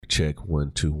check.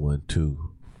 1 2 1 2.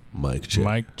 Mic check.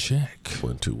 Mic check.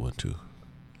 1 2 1 2.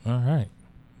 All right.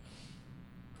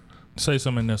 Say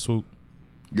something in that swoop.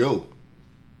 Yo.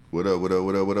 What up, what up,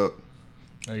 what up, what up?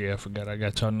 Oh, yeah, I forgot. I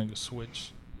got y'all niggas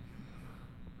switch.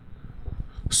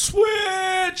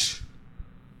 Switch!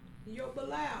 Yo,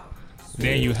 Bilal.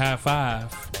 Then you high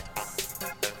five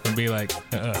and be like,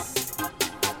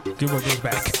 give what goes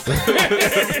back.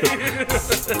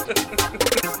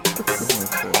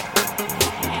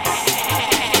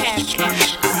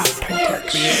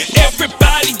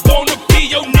 Everybody wanna be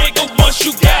your nigga once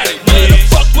you got it. Where the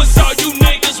fuck was all you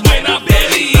niggas when I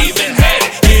barely even had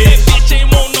it? Yeah, bitch ain't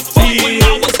wanna fuck when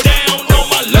I was down on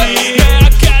my luck. Now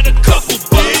I got a couple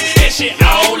bucks and shit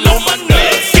all on my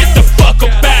nuts. Get the fuck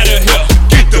up out of here.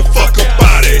 Get the fuck up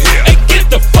out of here. Hey, get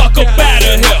the fuck up out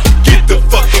of here. Get the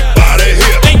fuck up out of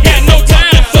here. Ain't got no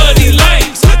time for these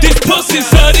lames. These pussies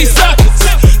are these suckers.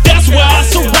 That's why I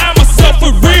surround myself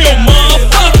with real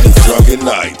motherfuckers. Drunken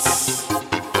nights.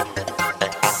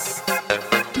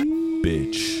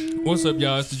 Bitch. What's up,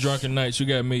 y'all? It's the Drunken Nights. You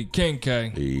got me, King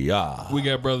K. Yeah. We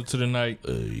got Brother to the Night.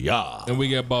 Yeah. And we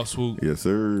got Boss Swoop. Yes,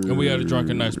 sir. And we got the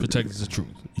Drunken Nights Protectors the Truth.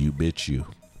 You bitch you.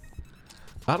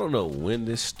 I don't know when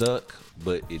this stuck,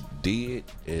 but it did,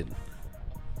 and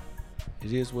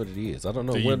it is what it is. I don't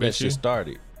know Do you when that bitch you? shit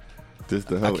started. Just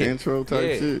the I whole can't- intro type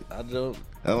yeah, shit? I don't.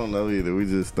 I don't know either. We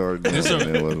just started doing It's it. a-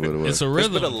 and it was what it was. It's a It's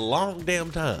been a rhythm. long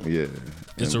damn time. Yeah.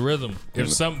 It's a rhythm.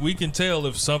 We can tell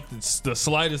if something, the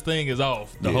slightest thing is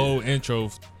off. The Yeah. whole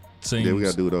intro seems. Yeah, we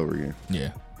got to do it over again.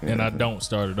 Yeah. And I don't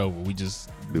start it over. We just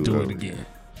do it over again.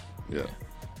 Yeah.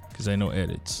 Because ain't no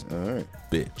edits. All right.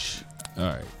 Bitch. All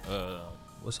right.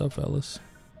 What's up, fellas?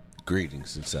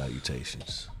 Greetings and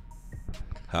salutations.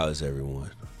 How is everyone?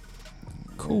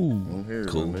 Cool. I'm here,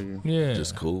 Cool. my nigga. Yeah.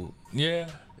 Just cool. Yeah.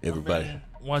 Everybody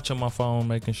Watching my phone,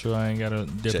 making sure I ain't got to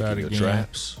dip out checking your again.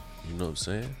 traps. You know what I'm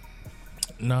saying?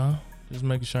 No. Just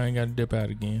making sure I ain't got to dip out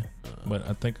again. But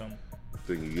I think I'm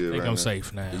Think you good right I'm now?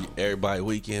 safe now. Everybody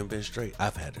weekend been straight.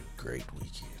 I've had a great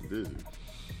weekend. Dude.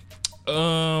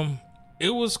 It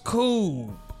was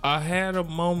cool. I had a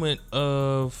moment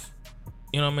of,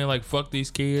 you know what I mean, like fuck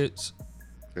these kids.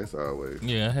 That's always.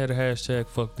 Yeah, I had a hashtag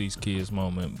fuck these kids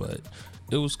moment, but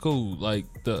it was cool. Like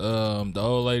the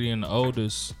old lady and the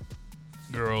oldest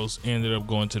girls ended up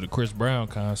going to the Chris Brown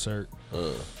concert.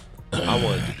 I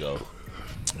wanted to go.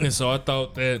 And so I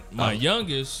thought that my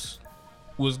youngest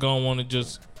was gonna want to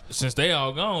just, since they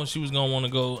all gone, she was gonna want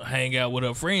to go hang out with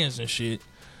her friends and shit.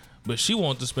 But she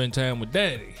wanted to spend time with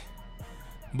daddy.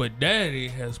 But daddy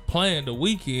has planned a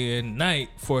weekend night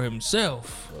for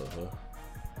himself.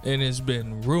 And it's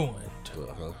been ruined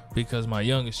because my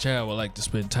youngest child would like to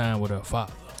spend time with her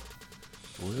father.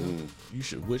 Well, you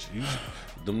should.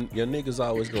 Your niggas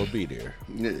always gonna be there.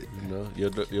 Yeah. You know,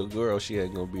 your girl, she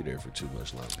ain't gonna be there for too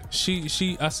much longer.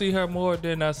 I see her more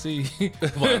than I see My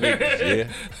niggas,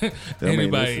 yeah.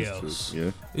 anybody this is else. true.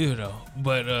 Yeah. You know,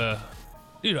 but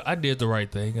I did the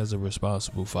right thing as a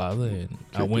responsible father, and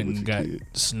I Check went it and with got your kid.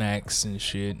 snacks and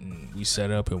shit, and we set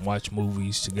up and watched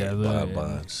movies together. Buy and-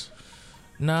 bonds.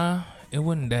 Nah, it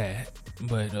wasn't that,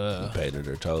 but Painted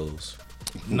her toes.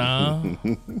 nah,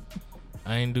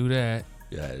 I ain't do that.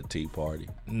 You had a tea party.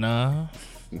 Nah,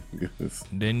 Yes.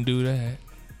 didn't do that.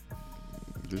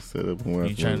 Just set up and watch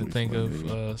You trying to movies, think my of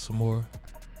nigga. some more?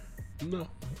 No.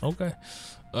 Okay.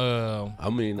 I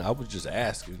mean, I was just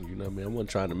asking, you know what I mean? I wasn't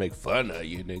trying to make fun of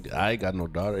you, nigga. I ain't got no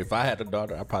daughter. If I had a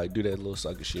daughter, I'd probably do that little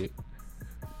sucker shit.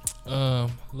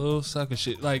 Little sucker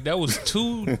shit. Like that was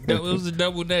that was a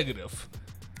double negative.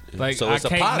 Like So I it's a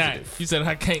can't positive. not. You said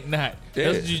I can't not. Yeah.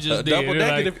 That's what you just A did. double They're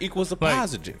negative like- equals a like,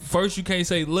 positive. First, you can't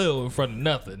say Lil in front of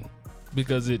nothing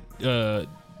because it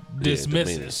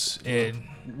dismisses. diminishes.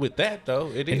 With that though,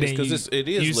 it And is then because it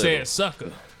is you little. said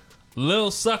sucker.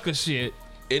 Lil sucker shit.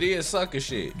 It is sucker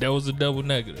shit. That was a double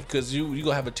negative. Cause you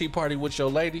gonna have a tea party with your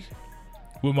lady?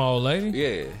 With my old lady?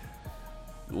 Yeah.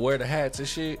 Wear the hats and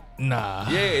shit. Nah.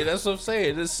 Yeah, that's what I'm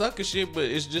saying. It's sucker shit, but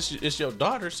it's your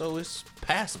daughter, so it's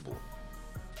passable.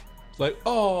 It's like,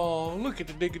 oh, look at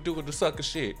the nigga doing the sucker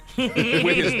shit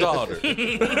with his daughter.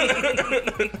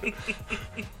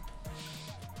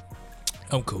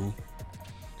 I'm cool.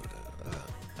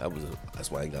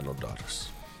 That's why I ain't got no daughters.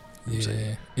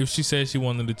 Yeah. If she said she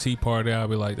wanted a tea party, I'll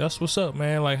be like, that's what's up,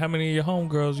 man. Like, how many of your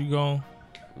homegirls you gon'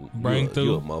 bring through?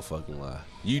 You a motherfucking lie.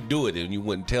 You do it and you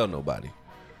wouldn't tell nobody.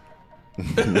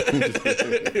 This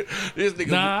nigga,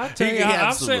 Nah, I tell he you, can have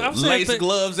I'm some saying lace that-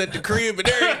 gloves at the crib and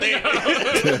everything,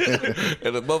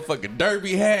 and a motherfucking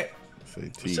derby hat.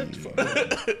 Say tea. Tea and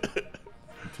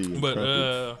But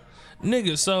crumpets.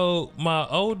 Nigga, so my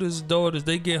oldest daughters,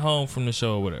 they get home from the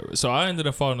show or whatever. So I ended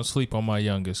up falling asleep on my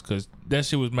youngest because that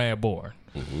shit was mad boring.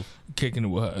 Kicking it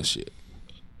with her and shit.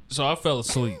 So I fell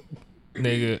asleep.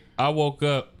 Nigga, I woke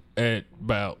up at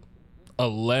about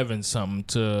 11 something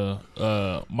to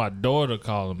my daughter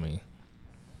calling me.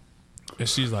 And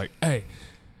she's like, hey,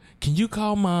 can you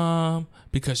call mom?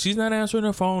 Because she's not answering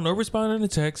her phone or responding to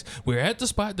text. We're at the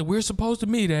spot that we're supposed to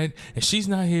meet at, and she's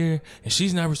not here, and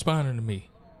she's not responding to me.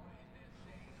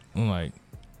 I'm like,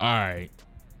 all right.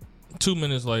 2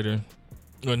 minutes later,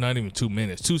 or not even 2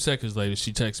 minutes, 2 seconds later,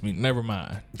 she texts me, never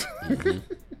mind.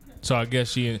 So I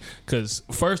guess because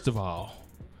first of all,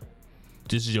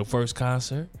 this is your first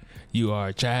concert. You are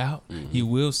a child. You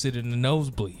will sit in the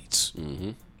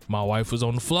nosebleeds. My wife was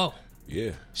on the floor.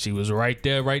 Yeah. She was right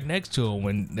there, right next to her.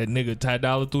 When that nigga Ty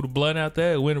Dolla threw the blunt out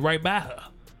there, it went right by her.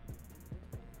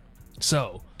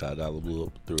 So Ty Dolla blew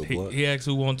up through a blunt. he asked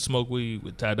who wanted to smoke weed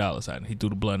with Ty Dolla sign. He threw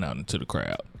the blunt out into the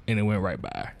crowd, and it went right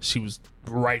by her. She was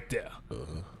right there.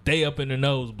 They up in the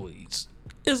nosebleeds.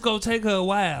 It's gonna take her a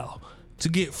while to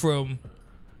get from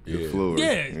The floor.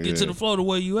 get to the floor to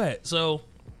where you at. So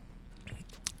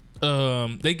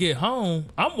they get home.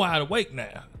 I'm wide awake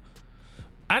now.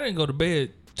 I didn't go to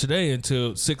bed today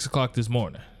until 6 o'clock this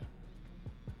morning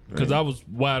because I was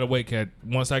wide awake.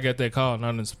 Once I got that call and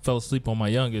I just fell asleep on my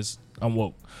youngest, I'm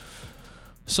woke.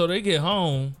 So they get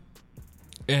home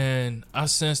and I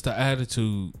sensed the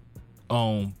attitude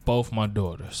on both my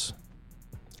daughters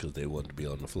Because they wanted to be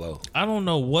on the floor. I don't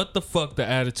know what the fuck the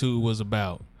attitude was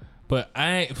about, but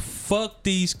I ain't fuck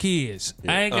these kids.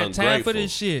 Yeah, I ain't got time for ungrateful.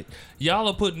 this shit. Y'all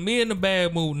are putting me in a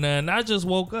bad mood now, and I just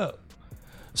woke up.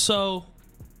 So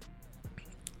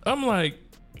I'm like,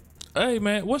 hey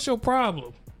man, what's your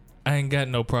problem? I ain't got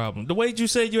no problem. The way you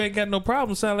said you ain't got no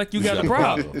problem sound like you got a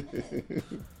problem.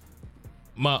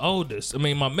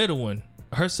 My middle one,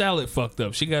 her salad fucked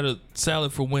up. She got a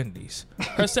salad for Wendy's.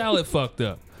 Her salad fucked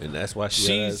up. And that's why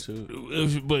she's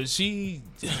But she's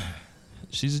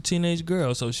a teenage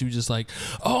girl, so she was just like,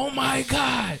 oh my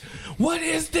God, what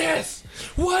is this?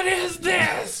 What is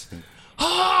this?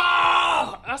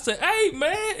 Oh! I said, hey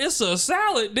man, it's a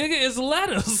salad, nigga, it's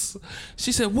lettuce.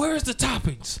 She said, where's the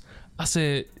toppings? I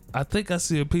said, I think I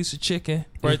see a piece of chicken.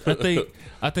 Right?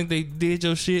 I think they did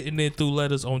your shit and then threw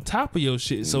lettuce on top of your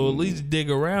shit. So at least dig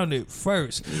around it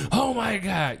first. Oh my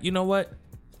God. You know what?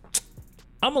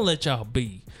 I'm gonna let y'all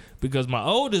be. Because my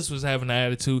oldest was having an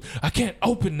attitude. I can't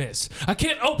open this. I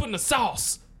can't open the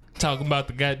sauce. Talking about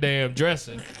the goddamn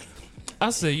dressing. I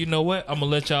said, you know what? I'm gonna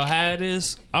let y'all have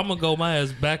this. I'm gonna go my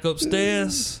ass back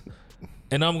upstairs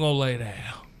and I'm gonna lay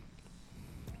down.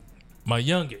 My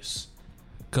youngest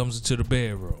comes into the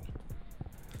bedroom.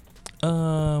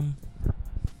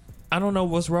 I don't know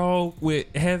what's wrong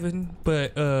with Heaven,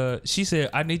 but she said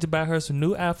I need to buy her some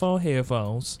new iPhone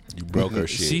headphones. You broke her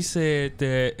shit. She said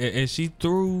that, and she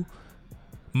threw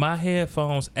my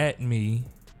headphones at me,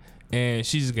 and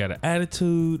she just got an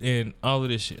attitude and all of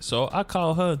this shit. So I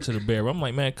called her into the bedroom. I'm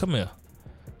like, man, come here.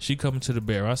 She come into the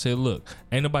bedroom. I said, look,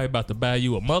 ain't nobody about to buy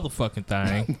you a motherfucking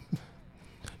thing.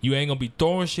 You ain't gonna be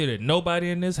throwing shit at nobody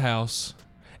in this house,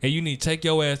 and you need to take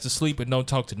your ass to sleep and don't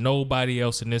talk to nobody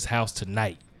else in this house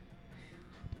tonight.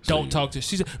 Don't talk to.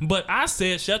 She said, but I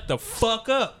said, shut the fuck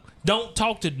up. Don't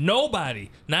talk to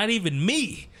nobody, not even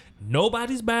me.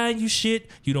 Nobody's buying you shit.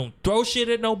 You don't throw shit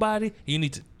at nobody. You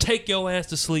need to take your ass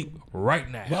to sleep right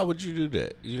now. Why would you do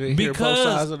that? You didn't hear both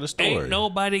sides of the story. Ain't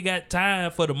nobody got time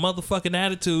for the motherfucking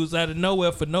attitudes out of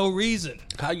nowhere for no reason.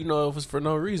 How you know if it's for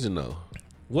no reason though?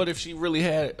 What if she really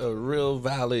had a real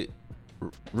valid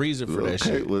reason for that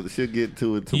shit? Well, she'll get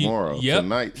to it tomorrow. Yep.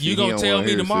 Tonight, you gonna tell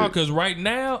me tomorrow because right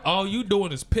now all you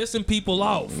doing is pissing people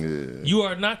off. Yeah. You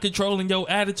are not controlling your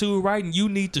attitude right, and you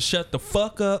need to shut the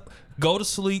fuck up, go to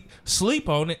sleep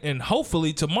on it, and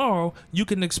hopefully tomorrow you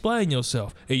can explain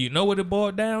yourself. And you know what it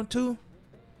boiled down to?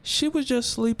 She was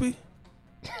just sleepy.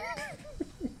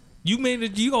 You mean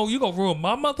that you gonna ruin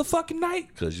my motherfucking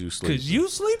night? Cause you sleepy. Cause you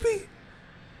sleepy?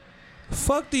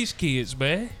 Fuck these kids,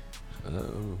 man.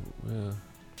 Well,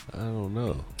 I don't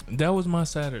know. That was my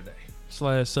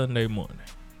Saturday/Sunday morning.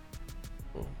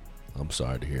 I'm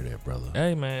sorry to hear that, brother.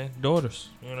 Hey man, daughters,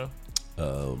 you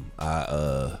know.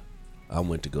 I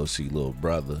went to go see little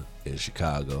brother in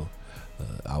Chicago.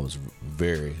 I was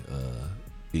very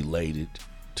elated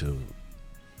to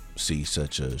see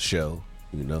such a show.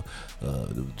 You know,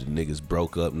 the niggas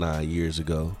broke up 9 years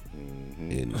ago,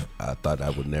 and I thought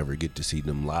I would never get to see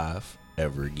them live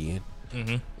ever again.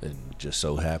 And just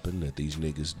so happened that these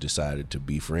niggas decided to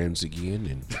be friends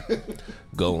again and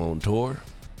go on tour.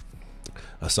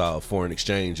 I saw Foreign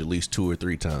Exchange at least 2 or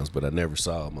 3 times, but I never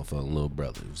saw my fucking little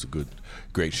brother. It was a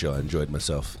great show. I enjoyed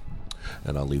myself,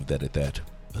 and I'll leave that at that.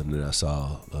 And then I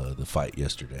saw the fight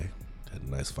yesterday. Had a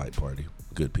nice fight party.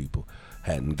 Good people.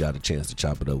 Hadn't got a chance to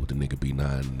chop it up with the nigga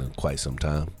B9 in quite some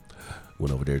time.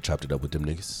 Went over there, chopped it up with them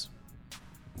niggas.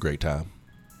 Great time.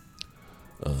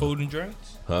 Food and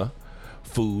drinks? Huh?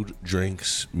 Food,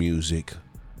 drinks, music.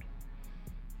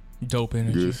 Dope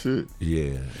energy. Good shit.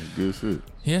 Yeah. Good shit.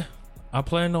 Yeah. I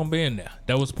planned on being there.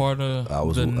 That was part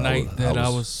of the night that I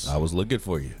was. I was looking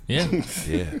for you. Yeah.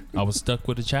 Yeah. I was stuck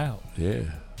with a child. Yeah.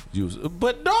 You was,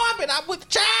 but Norman, I'm with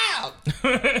the child.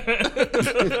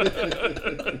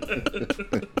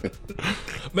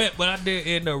 Man, but I did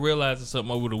end up realizing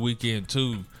something over the weekend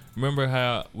too. Remember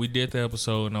how we did the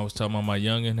episode and I was talking about my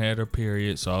youngin' had her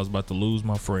period, so I was about to lose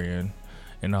my friend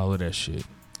and all of that shit.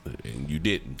 And you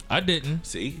didn't. I didn't.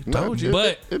 See? No, Told you.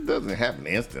 But it doesn't happen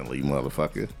instantly,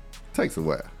 motherfucker. Takes a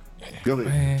while. Go ahead.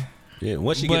 man, Yeah,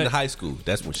 once she get into high school,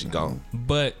 that's when she gone.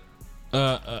 but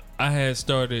I had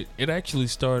started. It actually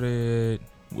started.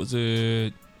 Was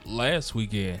it last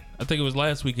weekend? I think it was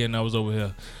last weekend. I was over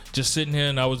here, just sitting here,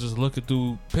 and I was just looking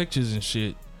through pictures and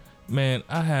shit. Man,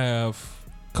 I have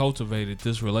cultivated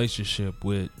this relationship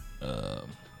with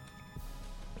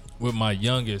my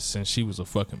youngest since she was a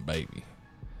fucking baby.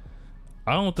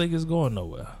 I don't think it's going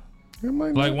nowhere. It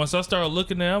might Like not. once I started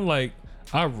looking at it, I'm like,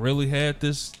 I really had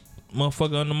this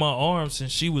motherfucker under my arm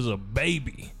since she was a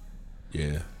baby.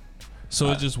 Yeah. So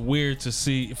it's just weird to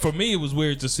see. For me, it was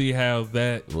weird to see how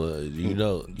that Well, you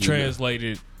know,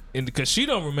 translated into, because she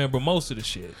don't remember most of the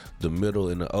shit. the middle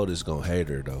and the oldest gonna hate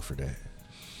her though for that.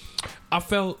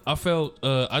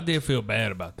 I did feel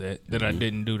bad about that I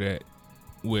didn't do that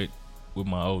with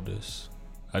my oldest.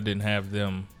 I didn't have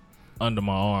them under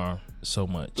my arm so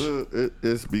much.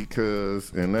 It's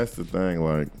because, and that's the thing,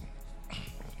 like,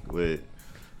 with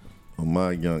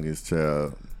my youngest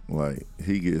child, like,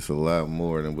 he gets a lot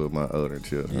more than with my older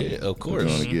children. Yeah, of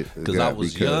course. Because I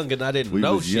was young and I didn't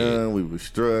know was shit. young, we was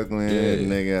struggling, Yeah.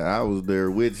 nigga. I was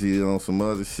there with you on some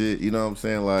other shit, you know what I'm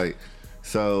saying? Like,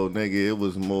 so, nigga, it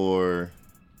was more,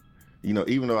 you know,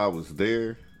 even though I was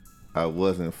there, I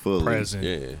wasn't fully Present.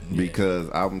 Yeah. because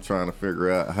I'm trying to figure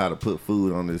out how to put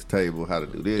food on this table, how to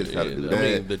do this, how to do that. I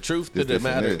mean, the truth this, of the this,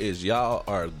 and matter this. is y'all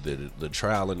are the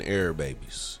trial and error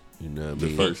babies. You know what I The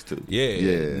mean? first two. Yeah.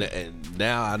 Yeah. And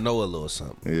now I know a little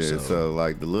something. Yeah, so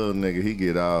like the little nigga, he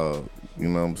get all, you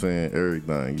know what I'm saying,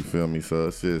 everything. You feel me? So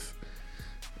it's just,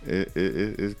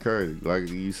 it's crazy. Like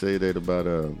you say that about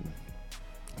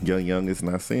youngest,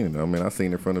 and I seen it. I mean, I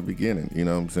seen it from the beginning. You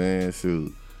know what I'm saying?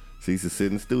 Shoot, she used to sit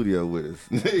in the studio with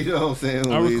us. You know what I'm saying?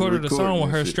 I When we recorded a song recording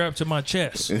with her and shit. strapped to my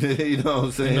chest. You know what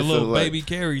I'm saying? And the little So, like, baby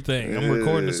Carrie thing. I'm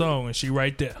recording the song and she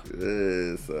right there.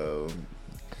 Yeah, so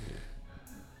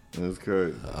it's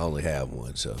crazy. I only have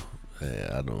one, so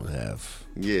I don't have.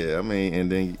 Yeah, I mean,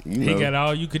 and then you He know, got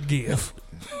all you could give.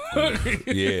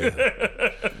 Yeah.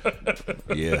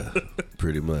 Yeah.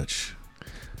 Pretty much.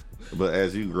 but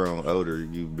as you grown older,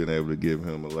 you've been able to give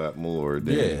him a lot more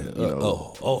than Yeah. you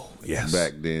know. Yes.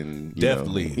 Back then, you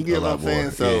Definitely know. You get a what lot I'm saying?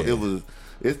 more, So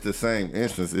yeah. it's the same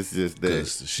instance. It's just that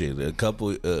 'Cause shit, a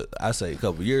couple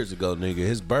years ago, nigga,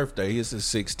 his birthday, it's his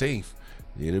 16th.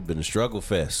 It'd been a struggle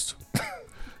fest.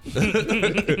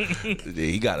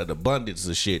 He got an abundance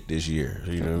of shit this year.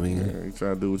 You know what I mean? yeah, you try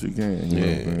to do what you can. You know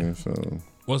what I'm saying? So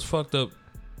What's fucked up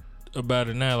about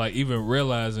it now, like even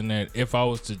realizing that if I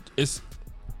was to, it's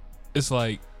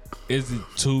like, is it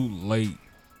too late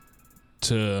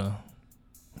to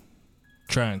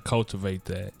try and cultivate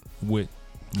that with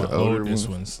my The older oldest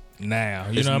ones? ones now?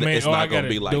 You It's know what I n- mean? it's Or not I gonna gotta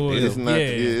be like do it. this. it's not.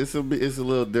 Yeah. It's a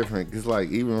little different. It's like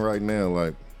even right now,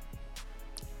 like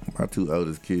my two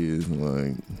oldest kids,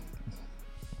 like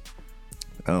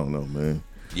I don't know, man.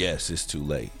 Yes, it's too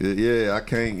late. Yeah, I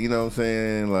can't, you know what I'm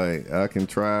saying? Like, I can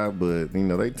try, but, you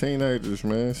know, they teenagers,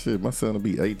 man. Shit, my son will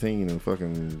be 18 in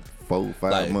fucking 4-5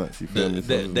 Like, months. You feel me?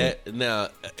 So that now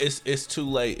it's too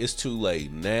late. It's too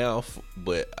late now,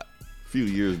 but a few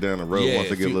years down the road, yeah, once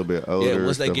they if get a you- little bit older. Yeah,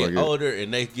 once they stuff get like that. older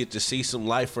and they get to see some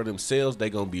life for themselves, they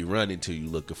gonna be running to you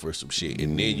looking for some shit,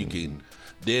 and then you can,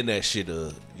 then that shit,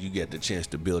 you get the chance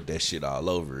to build that shit all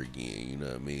over again. You know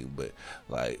what I mean? But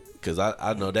like, cause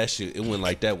I know that shit. It went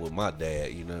like that with my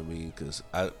dad. You know what I mean? Cause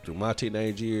through my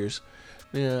teenage years,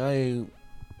 man, I ain't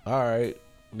all right,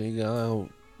 nigga. I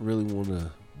don't really want to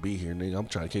be here, nigga. I'm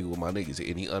trying to kick it with my niggas,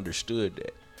 and he understood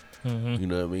that. You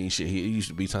know what I mean? Shit, he used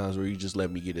to be times where he just let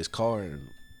me get his car and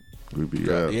We be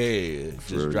drive, out. just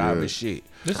Sure, drive yeah. his shit.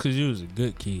 Just because you was a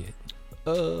good kid.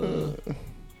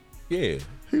 Yeah.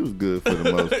 He was good for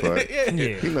the most part. Yeah.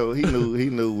 He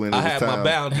knew when it I was had time. my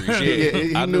boundaries. Yeah,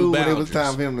 He I knew knew when it was boundaries.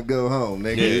 time for him to go home,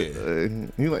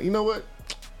 nigga. He like, you know what?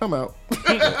 I'm out.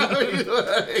 Shit.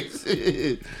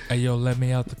 Hey, yo, let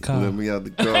me out the car. Let me out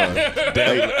the car. Let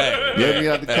me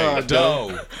out the car,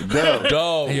 dog.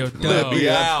 Dog. Hey, yo, Let dog. me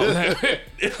out.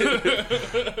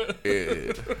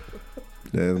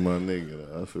 That's my nigga,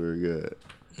 though. I swear to God.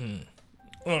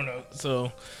 I don't know.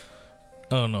 So,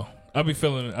 I don't know. I be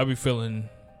feeling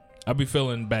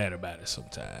bad about it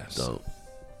sometimes. Don't.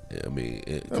 Yeah, I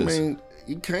mean,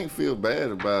 you can't feel bad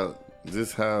about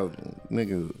just how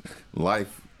nigga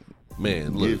life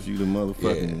man, look, gives you the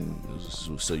motherfucking.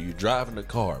 yeah. So you driving the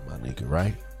car, my nigga,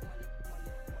 right?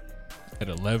 At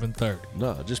 11:30.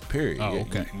 No, just period. Oh, Yeah,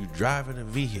 okay. You driving a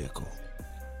vehicle,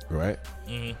 right?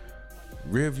 Mm-hmm.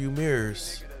 Rear view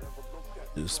mirrors.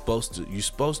 You're supposed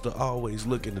to always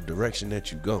look in the direction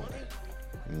that you're going.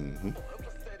 Mm-hmm.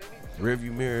 Rear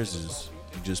view mirrors is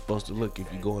you just supposed to look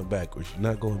if you're going backwards. You're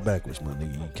not going backwards, my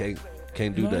nigga. You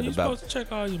can't do that You're about. supposed to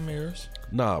check all your mirrors.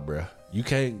 Nah, bruh. You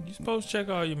can't. You're supposed to check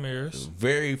all your mirrors.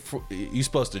 You're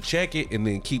supposed to check it and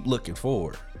then keep looking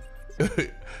forward. You're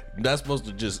not supposed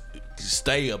to just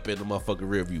stay up in the motherfucking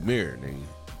rearview mirror, nigga.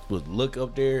 You're supposed to look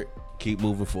up there, keep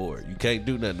moving forward. You can't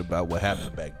do nothing about what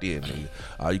happened back then, nigga.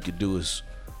 All you can do is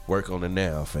work on it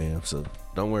now, fam. So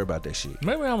don't worry about that shit.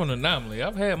 Maybe I'm an anomaly.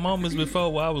 I've had moments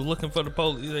before where I was looking for the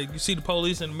police. Like, you see the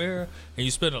police in the mirror, and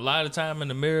you spend a lot of time in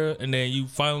the mirror, and then you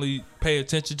finally pay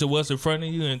attention to what's in front of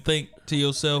you and think to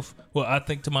yourself, well, I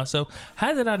think to myself,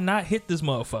 how did I not hit this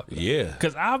motherfucker? Yeah.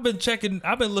 Because I've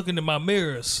been looking in my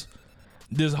mirrors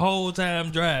this whole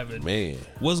time driving. Man,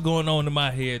 What's going on in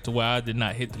my head to where I did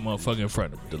not hit the motherfucker in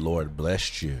front of me? the Lord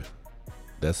blessed you.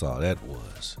 That's all that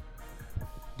was.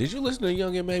 Did you listen to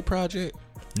Young M.A. Project?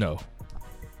 No.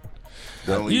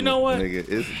 Don't You even- know what?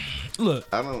 nigga? Look,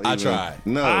 I tried.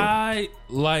 No, I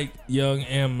like Young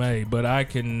M.A., but I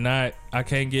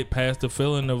can't get past the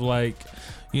feeling of like,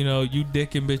 you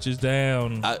dicking bitches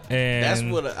down. And that's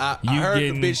what I heard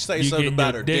the bitch say you something getting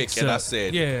about your her dick, and I sucked.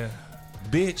 said, yeah,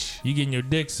 bitch, you getting your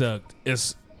dick sucked.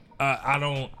 It's, I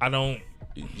don't.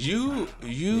 you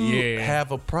Yeah.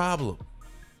 have a problem.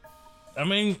 I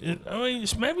mean,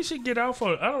 maybe she get off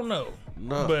on it. I don't know.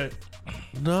 No. But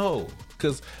No,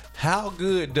 because how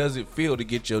good does it feel to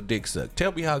get your dick sucked?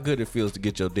 Tell me how good it feels to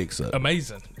get your dick sucked.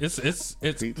 amazing. It's.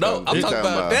 No, I'm He talking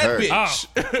about that her.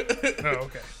 bitch. Oh,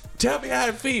 okay. Tell me how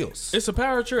it feels. It's a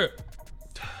power trip.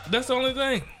 That's the only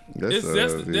thing. That's all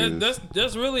it is.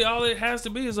 That's really all it has to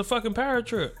be is a fucking power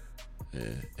trip.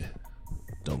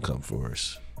 Don't come for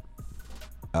us.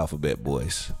 Alphabet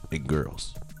boys and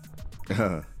girls.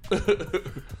 All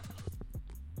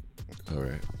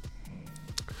right.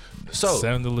 So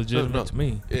Sounded legitimate to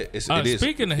me. It is.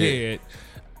 Speaking of Yeah. head,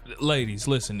 ladies,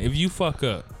 listen. If you fuck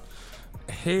up,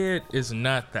 head is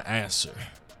not the answer,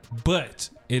 but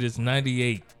it is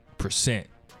 98%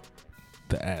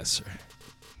 the answer.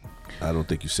 I don't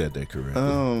think you said that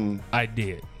correctly. I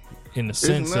did. In the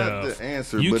sense not of the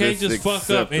answer, you but can't it's just fuck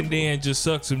up and acceptable. then just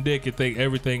suck some dick and think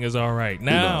everything is all right.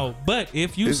 Now, but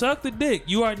if you suck the dick,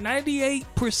 you are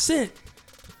 98%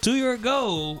 to your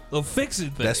goal of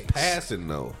fixing things. That's passing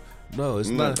though. No, it's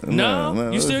not.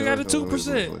 No, you still got a listen,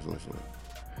 2%. listen.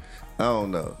 I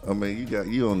don't know. I mean,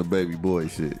 you on the baby boy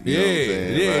shit. You know what I'm Yeah,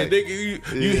 saying? yeah, Like,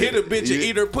 nigga. You hit a bitch and yeah.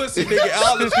 eat her pussy, nigga.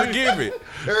 All is forgiven.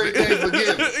 Everything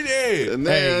forgiven. Yeah. And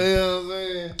now, you know what I'm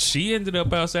saying? She ended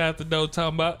up outside the door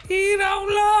talking about, he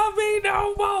don't love me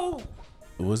no more.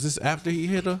 Was this after he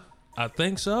hit her? I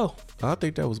think so. I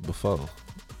think that was before.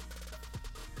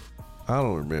 I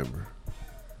don't remember.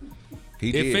 He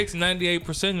It did. fixed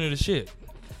 98% of the shit.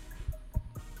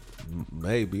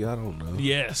 Maybe, I don't know.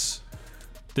 Yes.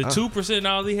 The 2%,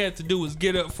 all he had to do was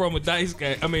get up from a dice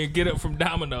game. I mean, get up from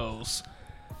dominoes.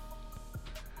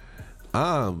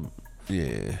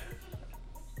 Yeah.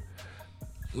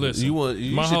 Listen, You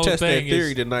my should whole test that thing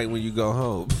theory is- tonight when you go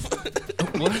home.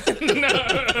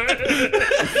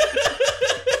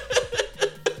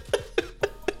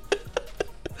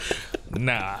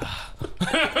 Nah.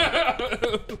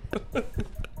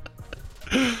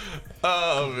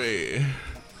 Oh man.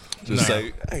 Just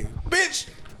say, hey, bitch,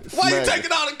 why you Smack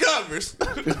taking all the covers?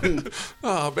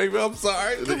 Oh, baby, I'm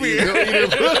sorry. Come You here. know,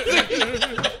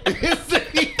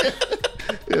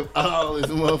 if all is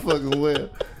motherfucking well.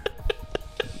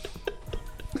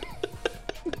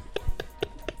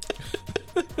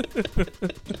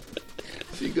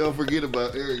 She gonna forget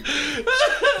about Eric.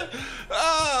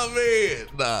 Oh man,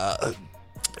 nah,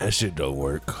 that shit don't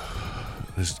work.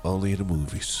 It's only in the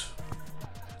movies.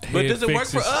 But head does it work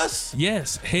for fixes- us?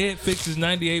 Yes, head fixes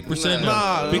 98%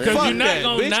 Nah, of it. Because fuck you're not that,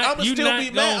 gonna bitch. not. I'ma You still not be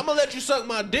gonna, mad. I'm gonna let you suck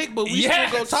my dick, but we Yes.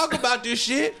 still gonna talk about this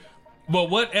shit. But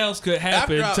what else could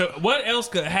happen? After What else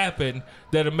could happen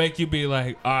that'll make you be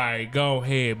like, all right, go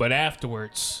ahead, but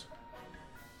afterwards.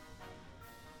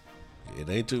 It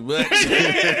ain't too much.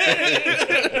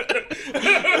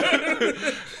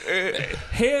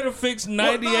 Head to fix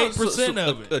 98%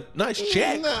 of it. A nice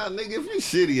check. Nah, nigga, if you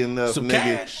shitty enough, Some nigga.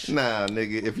 cash. Nah,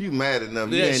 nigga, if you mad enough,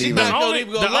 you Yeah, ain't she even. not gonna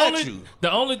even gonna let you.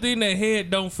 The only thing that head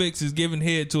don't fix is giving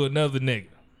head to another nigga.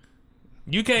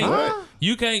 You can't. What?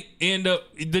 You can't end up.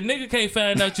 The nigga can't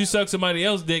find out you suck somebody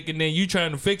else's dick and then you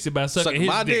trying to fix it by sucking Sucking his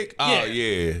my dick. dick? Oh,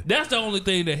 yeah. That's the only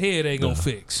thing the head ain't gonna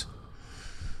fix.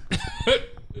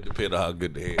 It depends on how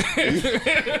good the head.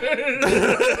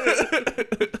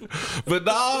 But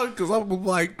nah, because I'm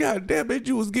like, God damn it,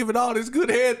 you was giving all this good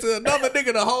head to another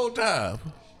nigga the whole time.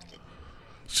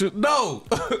 No.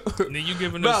 And then you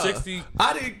giving them Nah, 60.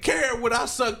 I didn't care when I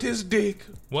sucked his dick.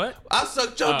 What? I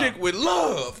sucked your dick with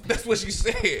love. That's what she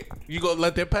said. You gonna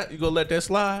let that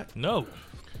slide? No.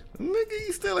 Nigga,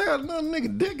 you still have another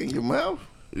nigga dick in your mouth.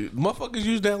 Motherfuckers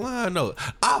use that line though.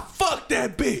 I fuck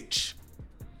that bitch.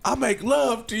 I make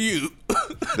love to you.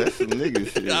 That's some nigga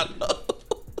shit. I know.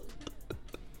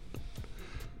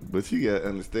 But you gotta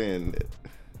understand that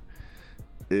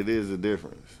it is a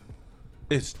difference.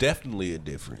 It's definitely a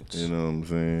difference. You know what I'm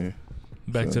saying?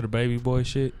 Back to the baby boy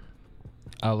shit.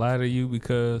 I lie to you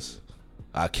because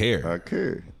I care. I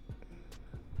care.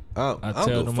 I don't tell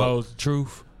give a them fuck. hoes the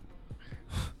truth.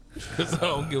 Because I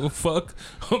don't give a fuck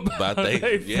about But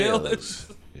their feelings.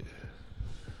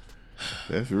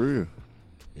 That's real.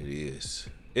 It is.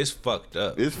 It's fucked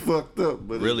up. It's fucked up,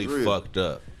 but really it's real. fucked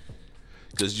up.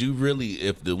 Because you really,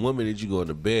 if the woman that you go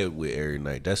into bed with every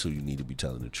night, that's who you need to be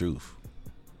telling the truth.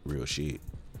 Real shit.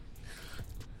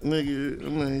 Nigga, I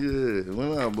mean, yeah.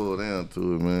 When I boil down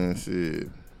to it, man, shit.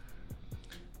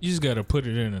 You just gotta put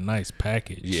it in a nice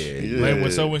package. Yeah.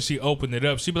 Like when she opened it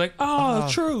up, she'd be like, "Oh,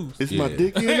 truth." It's my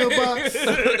dick in your box.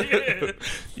 Yeah.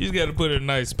 You just gotta put it in a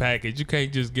nice package. You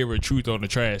can't just give her truth on the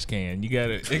trash can. You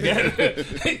gotta Yeah. on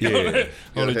the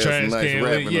Gotta have trash some nice can.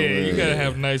 wrapping on Yeah, it. you gotta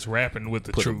have nice wrapping with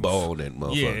the Put a truth. bow on that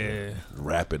motherfucker. Yeah.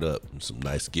 Wrap it up in some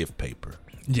nice gift paper.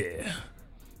 Yeah,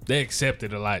 they accept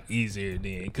it a lot easier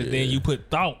then, because then you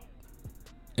put thought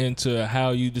into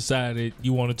how you decided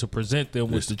you wanted to present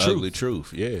them with It's the ugly truth.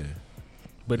 truth, yeah.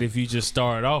 But if you just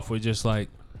start off with just like,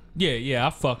 yeah, I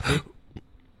fucked it.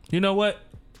 You know what?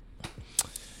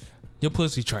 Your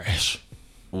pussy trash.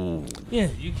 Ooh. Yeah,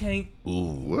 you can't.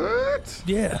 Ooh. What?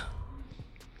 Yeah.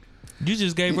 You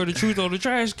just gave her the truth on the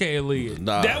trash can lid.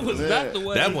 Nah. That was not the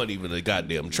way. That wasn't even a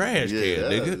goddamn trash Yeah, can,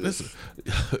 that nigga. was-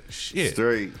 Listen. Shit.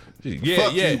 Straight. Yeah,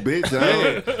 Fuck yeah. you, bitch.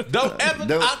 I Don't ever.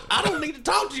 Don't- I don't need to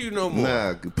talk to you no more.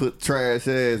 Nah, put trash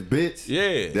ass bitch.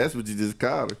 Yeah. That's what you just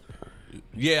called her.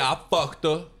 Yeah, I fucked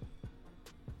her.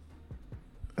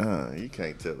 You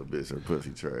can't tell a bitch her pussy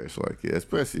trash like that,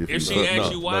 especially if If you she asks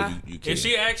no, you why, you if can't.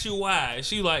 she asks you why,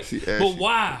 she like, She asks but you-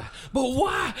 why? But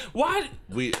why? Why?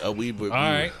 We All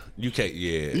right. You can't.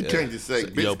 Yeah. You can't just say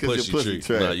bitch because your pussy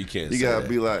trash. No, you can't. You say gotta that.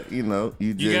 be like, you know,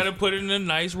 you just You gotta put it in a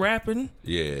nice wrapping.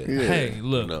 Yeah. Yeah. Hey,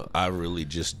 look, No, I really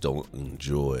just don't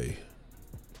enjoy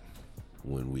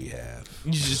when we have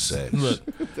you just sex. look.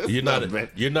 You're not not. bad.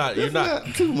 You're not. You're not.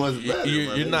 not too much better.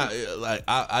 You're my not nigga. like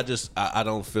I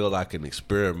don't feel I can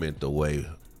experiment the way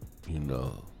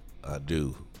I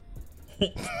do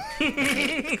with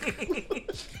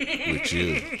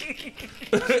you.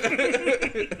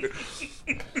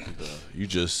 You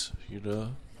just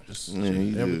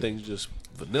everything's just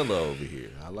vanilla over here.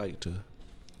 I like to.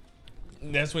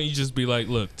 That's when you just be like,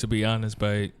 look, to be honest,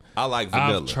 babe, I like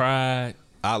vanilla. I've tried.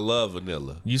 I love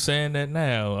vanilla. You saying that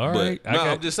now? All But right.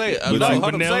 I'm just saying. You no, like hold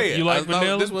on, vanilla? say it. You like I- no,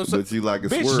 vanilla? this was- But you like a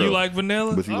Bitch, swirl. You like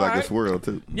vanilla? But you All like right. a swirl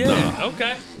too. Yeah.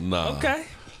 Okay. Nah. Okay.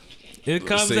 It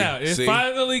comes See, out. It see?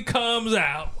 finally comes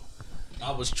out.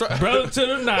 I was trying. Brother to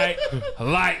the night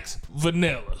likes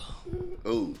vanilla.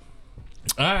 Ooh.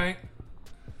 All right.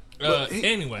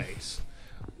 Anyways,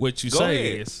 what you Go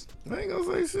say ahead. is I ain't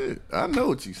gonna say shit. I know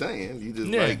what you saying. You just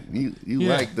Yeah. like you yeah,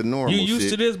 like the normal You used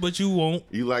shit. to this, but you won't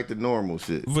You like the normal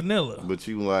shit. vanilla. But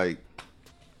you like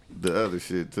the other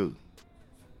shit too.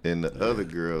 And the other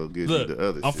girl gives Look, you the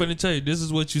other I'm shit. finna tell you. This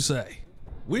is what you say.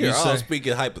 We You are all say-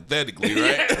 speaking hypothetically,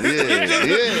 right?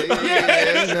 Yeah.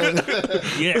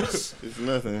 Yes. It's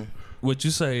nothing. What you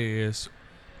say is,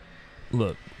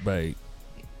 look, babe,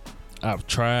 I've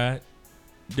tried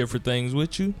different things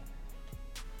with you.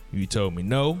 You told me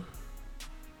no.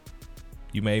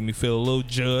 You made me feel a little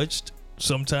judged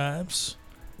sometimes.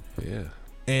 Yeah.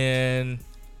 And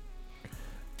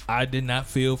I did not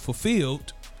feel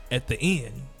fulfilled at the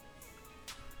end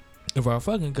of our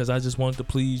fucking because I just wanted to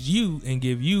please you and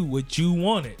give you what you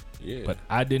wanted. Yeah. But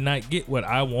I did not get what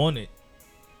I wanted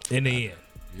in the end.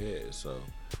 Yeah, so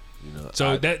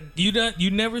So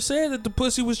you never said that the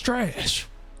pussy was trash.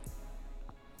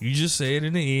 You just said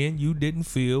in the end you didn't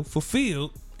feel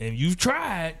fulfilled, and you've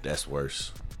tried. that's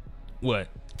worse. What?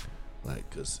 Like,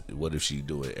 cause what if she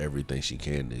doing everything she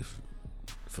can to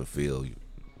fulfill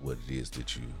what it is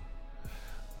that you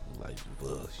like?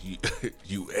 Well,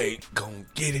 you ain't gonna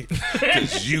get it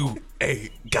cause you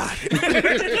ain't got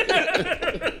it.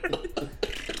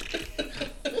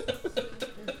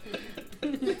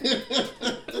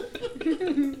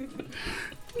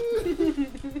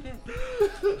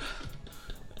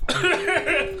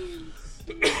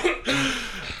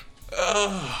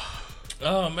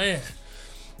 Oh man.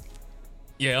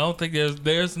 Yeah, I don't think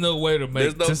there's no way to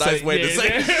make. There's no nice way to say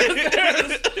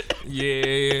it.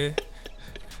 Yeah.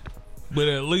 But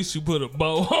at least you put a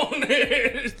bow on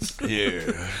it.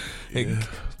 Yeah. And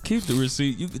keep the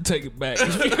receipt. You can take it back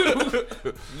if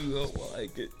you don't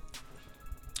like it.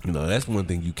 That's one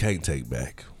thing you can't take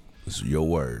back. It's your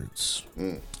words.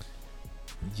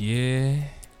 Yeah.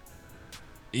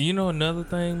 You know another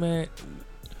thing, man?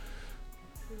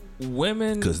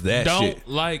 Women 'Cause that don't shit-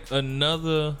 like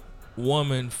another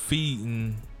woman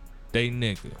feeding they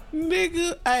nigga.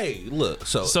 Nigga, hey, look.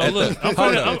 So look, I'm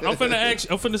hold on.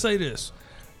 finna say this.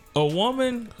 A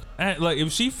woman, like,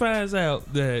 if she finds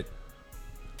out that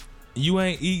you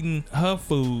ain't eating her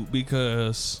food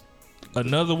because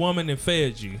another woman done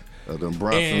fed you. Done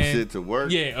brought some shit to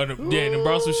work. Yeah, done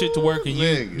brought some shit to work, and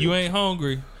nigga. you ain't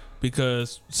hungry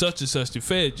because such and such done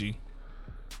fed you.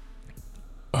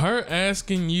 Her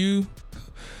asking you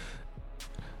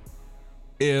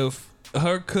if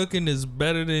her cooking is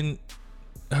better than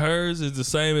hers is the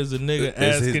same as a nigga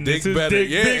Is his asking dick is his better? dick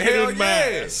Yeah, bigger hell than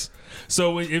yeah. mine.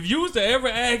 So if you was to ever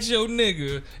ask your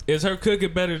nigga, is her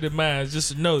cooking better than mine?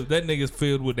 Just know that nigga's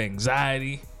filled with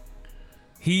anxiety.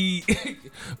 He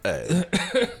Hey,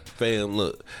 fam,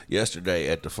 look. Yesterday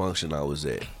at the function I was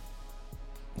at,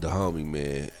 the homie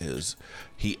man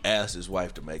he asked his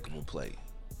wife to make him a plate.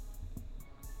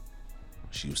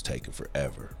 She was taking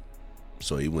forever,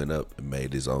 so he went up and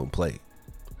made his own plate.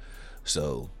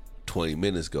 So 20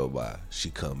 minutes go by, she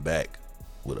come back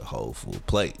with a whole full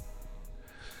plate.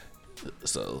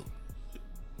 So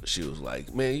she was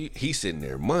like, man, he's sitting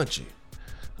there munching.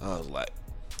 I was like,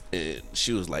 and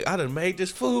she was like, I done made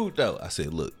this food though. I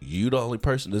said, look, you the only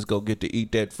person that's gonna get to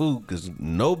eat that food, because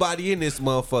nobody in this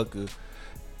motherfucker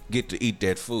get to eat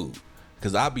that food.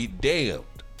 Because I'll be damned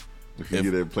If you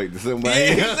get that plate to somebody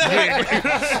exactly.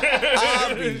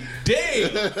 I'll be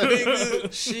damned,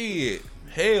 nigga. Shit.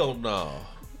 Hell no.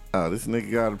 Oh, this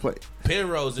nigga got a plate.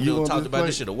 Penrose and You them want talked this about plate?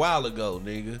 this shit a while ago,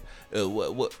 nigga.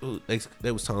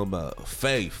 They was talking about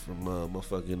Faith from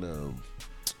motherfucking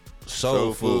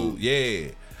Soul Food. Yeah.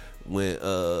 When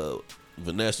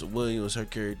Vanessa Williams, her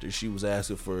character, she was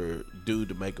asking for dude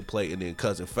to make a plate, and then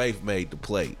cousin Faith made the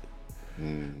plate.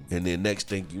 And then next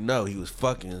thing you know, he was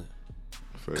fucking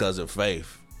cousin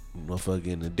Faith, motherfucking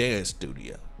in the dance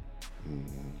studio.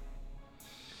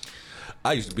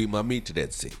 I used to beat my meat to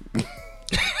that scene.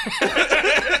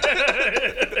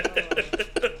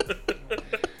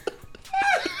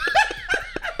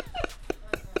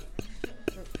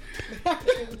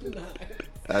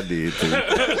 I did too.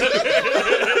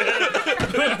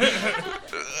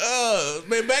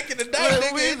 Man, back in the day,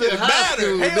 nigga, it didn't matter.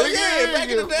 school, Hell nigga. yeah, back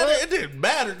in the day, it didn't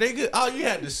matter, nigga. All you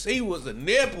had to see was a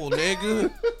nipple,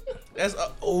 nigga. That's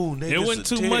nigga. there wasn't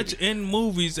too much in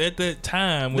movies at that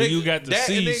time when you got to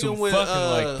see some fucking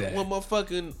like that. When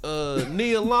motherfucking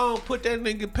Nia Long put that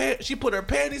nigga she put her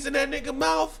panties in that nigga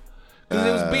mouth because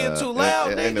it was being too loud,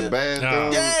 nigga. In the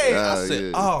bathroom. Yeah, I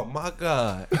said, oh my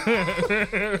god.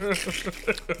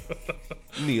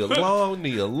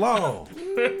 Nia Long.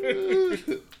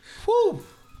 Whew.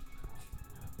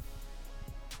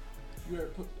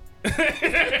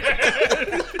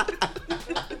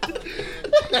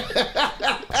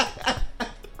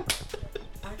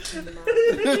 I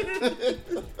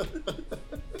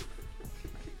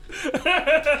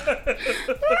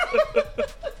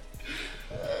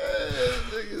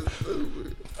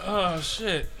Oh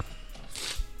shit.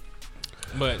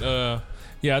 But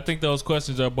yeah, I think those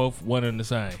questions are both one and the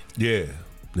same. Yeah,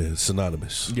 it's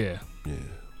synonymous. Yeah. Yeah.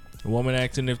 A woman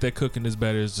asking if their cooking is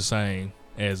better is the same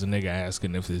as a nigga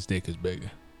asking if his dick is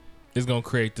bigger. It's gonna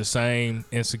create the same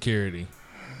insecurity.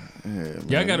 Yeah, Y'all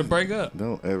man, gotta break up.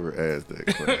 Don't ever ask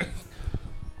that question.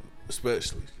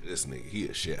 Especially this nigga, he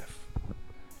a chef.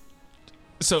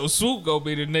 So Swoop gonna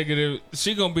be the nigga that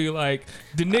she gonna be like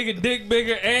the nigga dick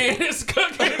bigger and it's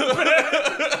cooking.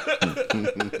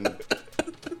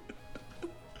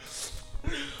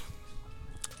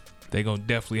 They gonna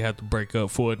definitely have to break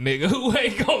up for a nigga who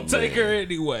ain't gonna take her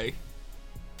anyway.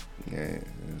 Yeah,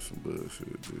 that's some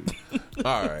bullshit, dude.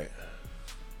 All right.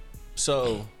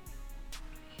 So,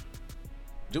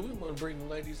 do we want to bring the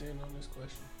ladies in on this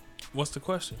question? What's the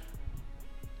question?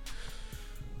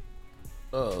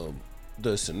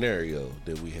 The scenario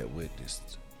that we have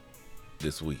witnessed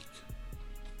this week.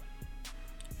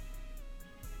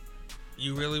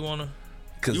 You really wanna?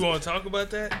 You wanna talk about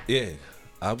that? Yeah,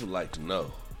 I would like to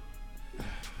know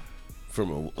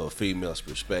from a female's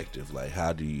perspective, like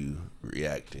how do you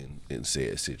react in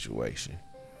said situation?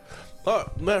 Oh,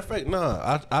 matter of fact,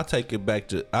 I'll take it back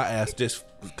to, I asked this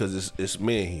because it's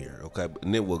men here, okay,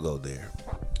 and then we'll go there.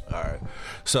 All right.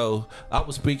 So I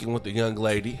was speaking with a young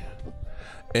lady,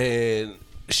 and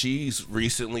she's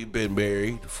recently been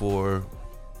married for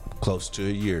close to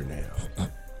a year now.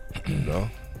 You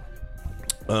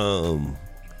know,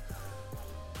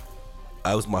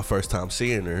 I was my first time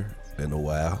seeing her in a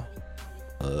while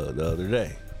the other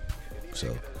day.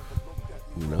 So,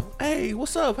 you know, hey,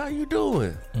 what's up? How you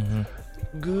doing?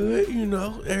 Good, you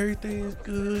know, everything's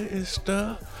good and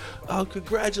stuff.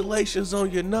 Congratulations on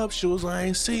your nuptials. I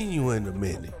ain't seen you in a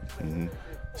minute.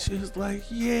 She was like,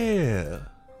 yeah.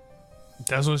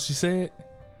 That's what she said?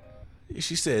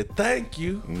 She said, thank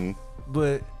you,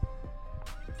 but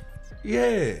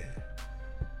yeah.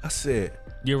 I said,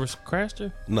 You ever crashed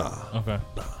her? nah, Okay.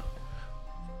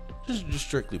 just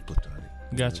strictly platonic.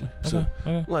 Gotcha. So,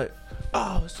 Okay. like,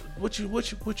 oh, so what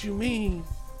you mean?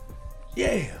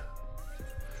 Yeah.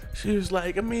 She was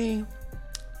like, I mean,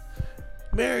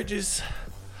 marriage is,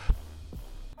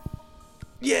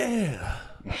 yeah.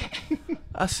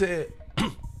 I said,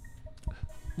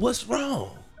 what's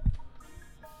wrong?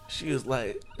 She was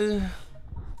like,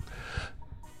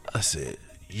 I said,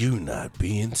 you not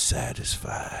being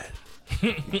satisfied.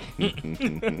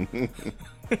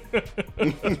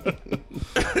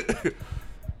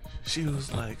 She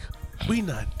was like, we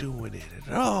not doing it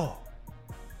at all.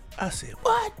 I said,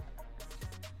 what?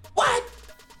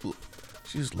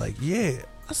 She was like, yeah.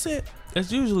 I said,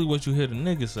 That's usually what you hear the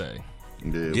nigga say.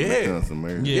 Yeah, when Yeah. it comes to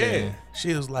marriage. yeah.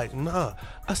 She was like, nah.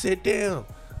 I said, damn,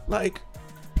 like,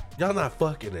 y'all not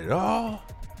fucking at all?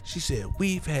 She said,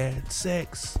 we've had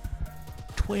sex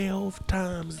 12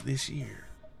 times this year.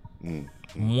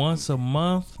 Once a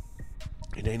month?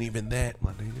 It ain't even that,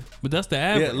 my nigga. But that's the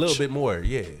average. Yeah, a little bit more.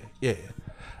 Yeah.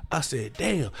 I said,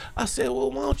 damn. I said, well,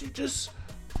 why don't you just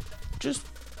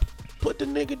put the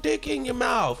nigga dick in your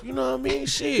mouth? You know what I mean?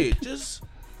 Shit. Just.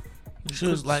 She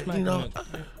was like, you know.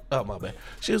 Oh my bad.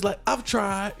 She was like, I've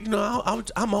tried. You know,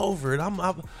 I'm over it.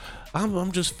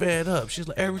 I'm just fed up. She's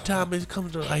like, every time it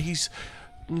comes to like he's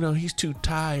too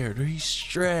tired or he's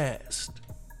stressed.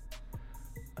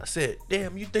 I said,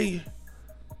 damn, you think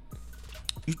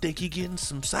he getting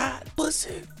some side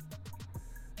pussy?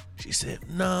 She said,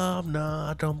 no,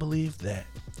 I don't believe that.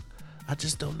 I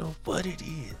just don't know what it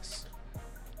is.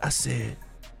 I said,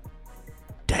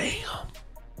 damn.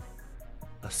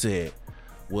 I said,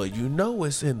 well, you know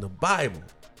it's in the Bible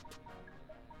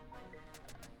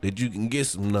that you can get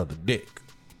some another dick.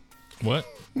 What?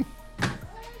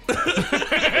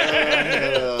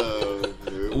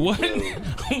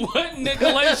 What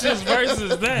Nicolations verse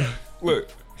is that? Look,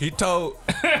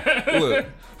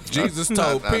 Jesus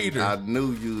told Peter. I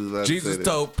knew you was about Jesus to say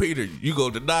told Peter, you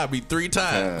gonna deny me 3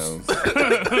 times.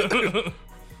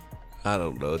 I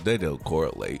don't know. They don't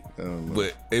correlate.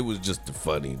 But it was just a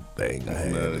funny thing I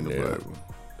had Not in in the there. Bible.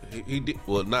 He did,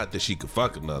 well, not that she could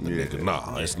fuck another nigga.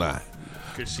 No, it's not.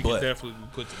 Because she But- could definitely be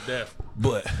put to death.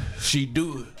 But she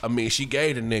gave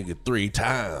the nigga 3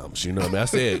 times. You know what I mean? I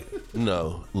said,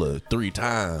 no, look, 3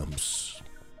 times.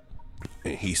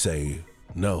 And he say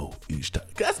no each time.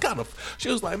 That's kind of, she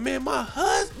was like, man, my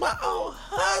own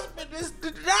husband is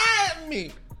denying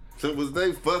me. So was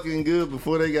they fucking good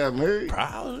before they got married?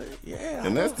 Probably, yeah.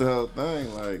 And that's the whole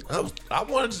thing. Like, I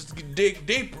wanted to dig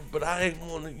deeper, but I didn't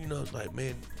want to, it's like,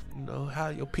 man, how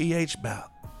your pH about?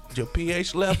 Your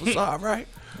pH levels all right?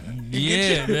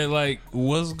 Yeah, they're like,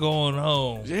 what's going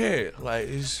on? Yeah, like,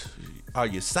 are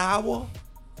you sour?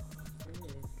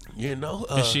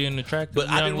 Is she an attractive but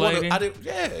young lady? I didn't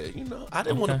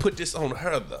want to Okay. put this on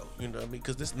her though. You know what I mean?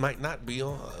 Because this might not be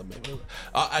on her. Maybe.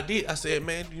 I did. I said,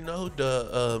 man,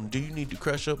 do you need to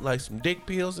crush up like some dick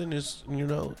pills in this,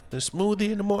 the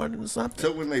smoothie in the morning or something?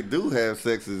 so when they do have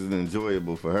sex, is it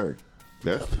enjoyable for her?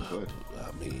 That's the question.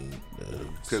 I mean,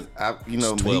 Because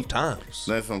 12 times.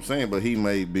 That's what I'm saying. But he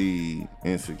may be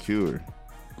insecure.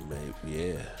 Maybe,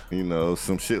 yeah. You know,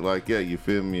 some shit like that. You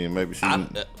feel me? And maybe she.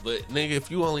 But nigga, if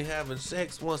you only having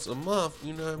sex once a month,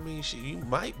 you know what I mean? You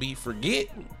might be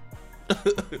forgetting.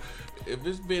 If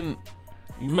it's been,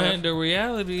 Man, the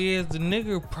reality is the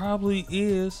nigga probably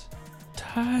is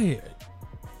tired.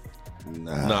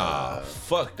 Nah,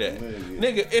 fuck that,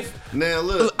 nigga. If Now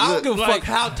look, I don't give a like- fuck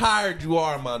how tired you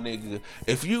are, my nigga.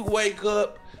 If you wake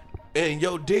up and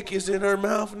your dick is in her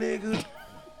mouth, nigga.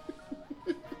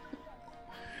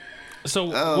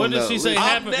 So don't what did know. she say I'm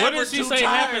happens? What never did she too say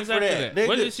tired happens for after that, that?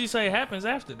 What nigga. did she say happens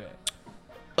after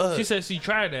that? She said she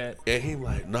tried that. And he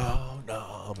like, no.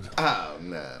 Oh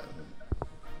nah.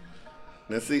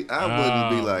 Now see, I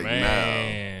wouldn't be like,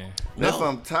 man. nah. Now if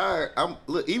I'm tired,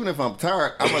 even if I'm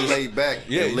tired, I'm gonna lay back.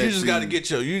 Yeah, and you let just gotta get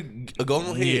you go on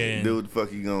ahead. Yeah. do what the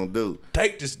fuck you gonna do.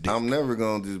 Take this dick. I'm never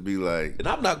gonna just be like. And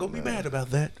I'm not gonna be mad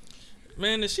about that.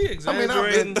 Man, is she I mean,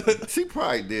 exaggerating? she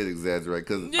probably did exaggerate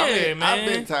because Yeah, man. I've man.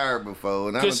 been tired before,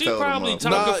 and I done Because she told probably her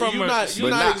talking Nah, from you're her. not But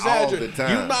not all exaggerating. the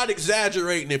time. You're not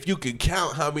exaggerating if you can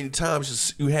count how many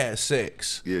times you had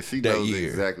sex. Yeah, she that knows year.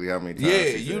 exactly how many times. Yeah,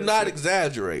 she's you're had not sex.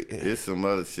 exaggerating. There's some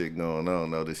other shit going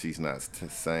on though that she's not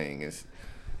saying. It's,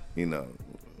 you know,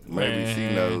 maybe she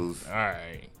Man. knows. All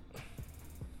right.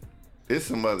 There's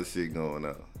some other shit going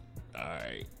on. All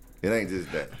right. It ain't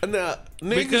just that. Now,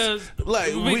 niggas,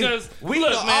 Because we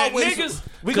look, gonna man, always niggas-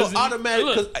 we gonna 'cause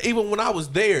automatically look. because even when I was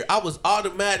there, I was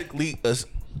automatically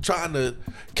trying to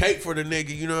cape for the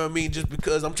nigga. You know what I mean? Just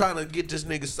because I'm trying to get this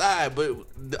nigga side, but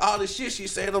all the shit she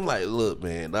said, I'm like, look,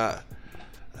 man, I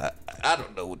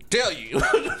don't know what to tell you.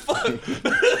 What the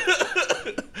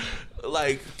fuck?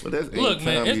 Like, But that's Look,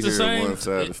 man, anytime it's you the hear same. one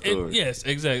side of the story. Yes,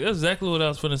 exactly. That's exactly what I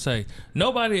was going to say.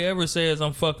 Nobody ever says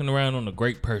I'm fucking around on a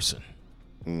great person.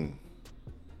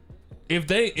 If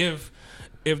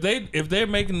they're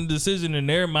making a decision in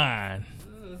their mind,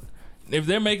 if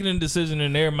they're making a decision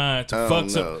in their mind to I fuck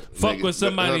don't know. fuck Nigga, with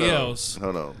somebody hold on, else,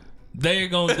 Hold on. they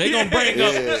gonna bring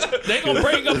up they gonna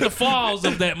bring up the flaws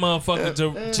of that motherfucker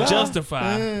to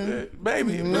justify.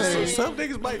 maybe some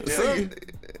niggas might tell you.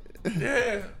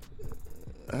 Yeah.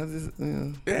 I just, you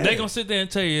know. They gonna sit there and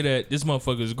tell you that this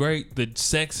motherfucker is great, the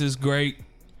sex is great,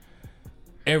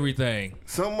 everything.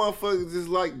 Some motherfuckers just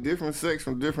like different sex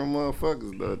from different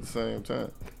motherfuckers though at the same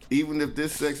time. Even if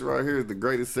this sex right here is the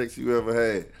greatest sex you ever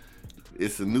had,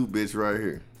 it's a new bitch right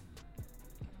here.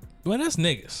 Well, that's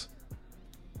niggas.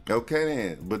 Okay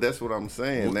then, but that's what I'm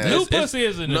saying. Now, New it's- pussy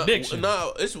is an addiction.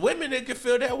 No, it's women that can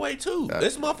feel that way too.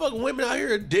 It's motherfucking women out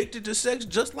here addicted to sex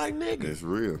just like niggas. it's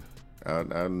real.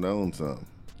 I've known some.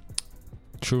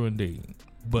 True indeed.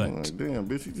 But I'm like, damn,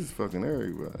 bitch, you just fucking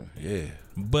everybody. Yeah,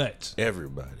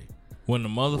 everybody. when the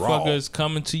motherfucker is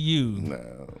coming to you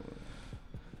No.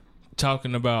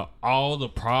 talking about all the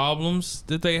problems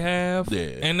that they have Yeah.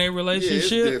 in their Yeah, it's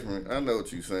relationship, different. I know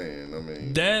what you're saying. I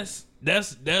mean, that's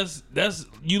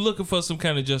you looking for some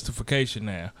kind of justification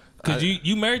now. Cause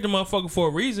you married the motherfucker for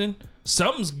a reason.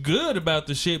 Something's good about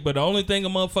the shit, but the only thing a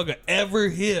motherfucker ever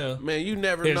hear Man, you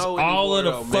never is know all of the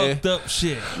anymore, though, man. fucked up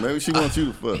shit. maybe she wants you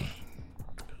to fuck.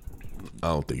 I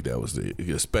don't think that was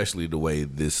especially the way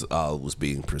this was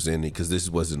being presented, because this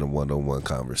wasn't a one-on-one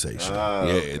conversation.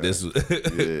 okay. This was.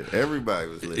 Yeah, everybody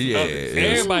was listening. Yeah,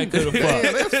 Everybody could have fucked.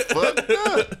 Damn, that's fucked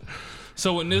up.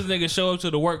 So when this nigga show up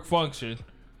to the work function,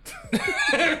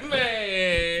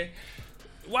 man,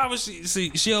 why would she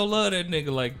see? She don't love that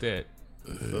nigga like that.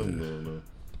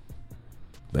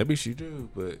 Maybe she do,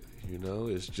 but you know,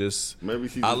 it's just Maybe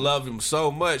she I just- love him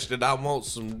so much that I want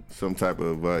some. Some type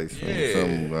of advice from Yeah,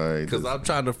 somebody. because I'm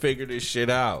trying to figure this shit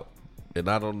out, and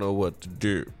I don't know what to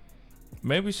do.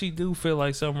 Maybe she do feel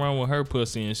like something wrong with her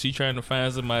pussy, and she trying to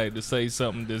find somebody to say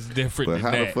something that's different But than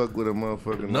how that. the fuck with a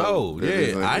motherfucker? No, know that yeah,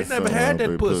 it's like I it's never something had wrong that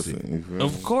with their pussy. you feel me?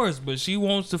 Of course, but she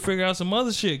wants to figure out some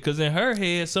other shit, because in her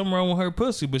head, something wrong with her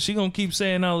pussy. But she gonna keep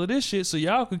saying all of this shit, so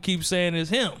y'all can keep saying it's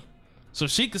him, so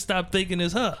she can stop thinking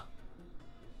it's her.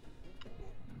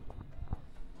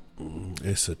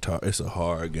 It's a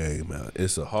hard game out.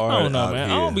 It's a I hard. don't know, out man.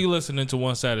 Here. I don't be listening to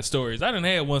one-sided stories. I done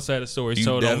had one-sided stories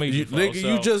told on me before. Nigga, you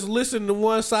so- just listen to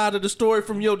one side of the story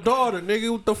from your daughter,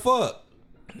 nigga. What the fuck?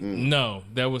 No,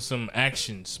 there was some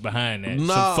actions behind that.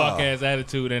 Nah. Some fuck-ass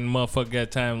attitude, and the motherfucker got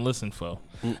time to listen for.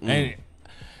 And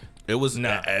It was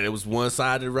Nah. It was one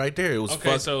sided right there. It was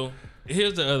okay, fuck. so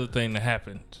here's the other thing that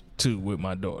happened too with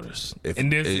my daughters. If,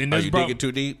 and are this you brought, digging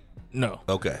too deep? No.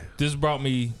 Okay. This brought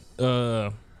me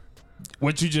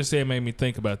what you just said made me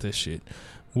think about this shit.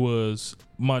 Was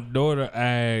my daughter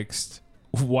asked,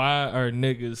 why are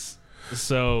niggas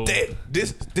so I'm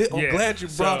Yeah, glad you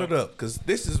brought so- it up, because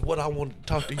this is what I wanted to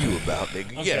talk to you about,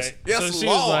 nigga. Okay. Yes, So she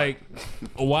Lord. was like,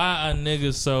 why are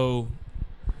niggas so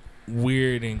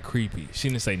weird and creepy. She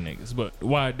didn't say niggas, but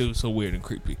why dudes so weird and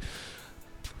creepy?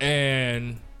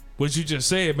 And what you just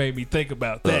said made me think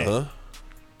about that.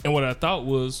 And what I thought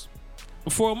was,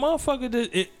 for a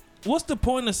motherfucker, what's the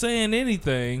point of saying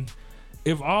anything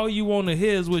if all you want to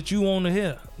hear is what you want to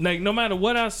hear? Like, no matter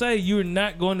what I say, you're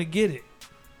not going to get it.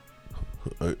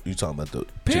 You talking about to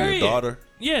Period. your daughter?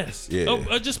 Yes.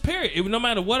 Yeah. Just period. No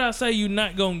matter what I say, you're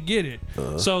not going to get it.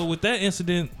 So with that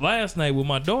incident last night with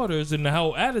my daughters and the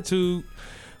whole attitude,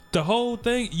 the whole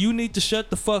thing, you need to shut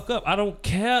the fuck up. I don't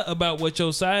care about what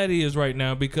your society is right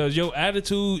now, because your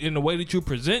attitude and the way that you're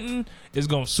presenting is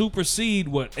going to supersede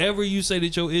whatever you say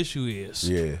that your issue is.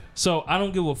 Yeah. So I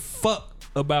don't give a fuck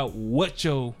about what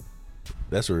your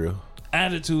That's real.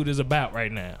 attitude is about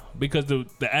right now, because the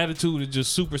attitude is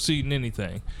just superseding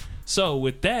anything. So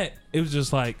with that, it was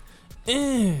just like,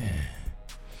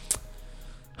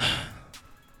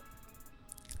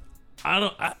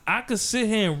 I could sit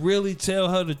here and really tell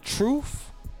her the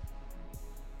truth,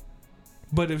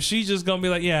 but if she's just gonna be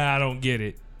like, yeah, I don't get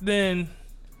it, then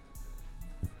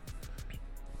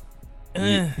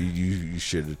You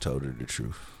should have told her the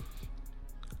truth.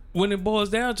 when it boils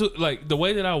down to, like, the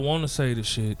way that I want to say the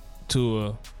shit to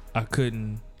her,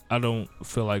 I don't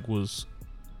feel like was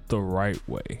the right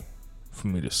way for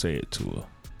me to say it to her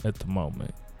at the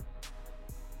moment.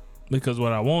 Because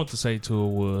what I wanted to say to her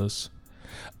was,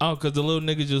 oh, because the little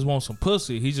nigga just wants some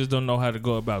pussy. He just don't know how to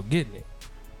go about getting it.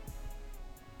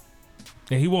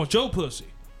 And he wants your pussy.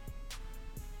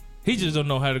 He just don't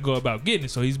know how to go about getting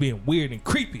it, so he's being weird and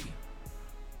creepy.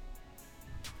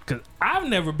 Because I've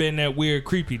never been that weird,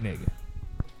 creepy nigga.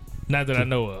 Not that I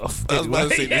know of. I was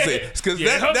about to say, because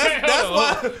that's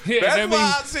why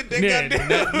I said that. Yeah,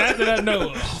 Goddamn. not that I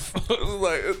know of.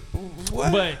 Like,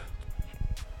 what? But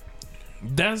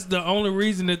that's the only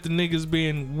reason that the nigga's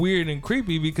being weird and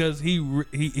creepy, because he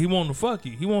want to fuck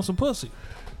you. He wants some pussy.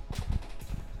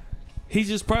 He's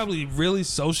just probably really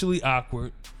socially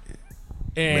awkward,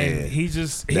 and Man, he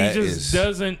just is-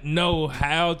 doesn't know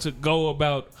how to go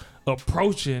about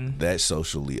approaching. That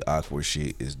socially awkward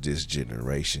shit is this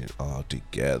generation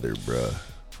altogether, bruh.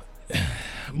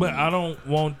 But I don't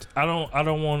want.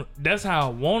 That's how I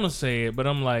want to say it, but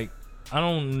I'm like, I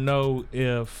don't know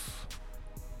if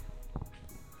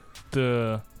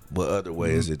What other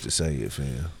way is it to say it,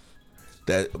 fam?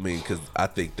 Because I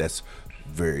think that's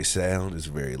very sound. It's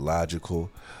very logical.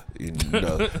 You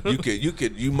know, you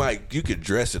could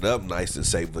dress it up nice and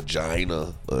say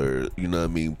vagina, or you know what I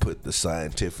mean, put the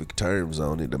scientific terms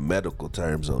on it, the medical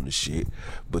terms on the shit.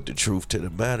 But the truth to the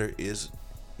matter is,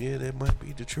 yeah, that might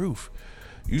be the truth.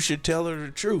 You should tell her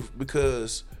the truth,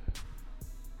 because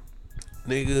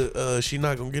nigga, she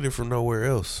not gonna get it from nowhere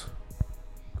else.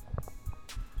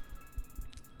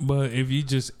 But if you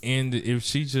just end it, if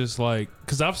she just like,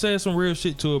 because I've said some real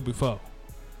shit to her before,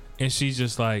 and she's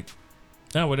just like,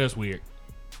 oh, well, that's weird.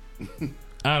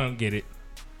 I don't get it.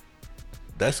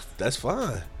 That's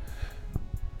fine.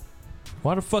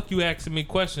 Why the fuck you asking me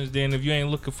questions then if you ain't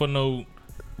looking for no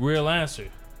real answer?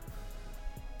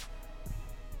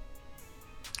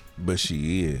 But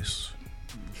she is.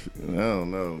 I don't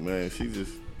know, man. She looking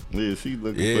for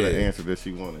the answer that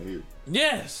she want to hear.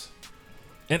 Yes.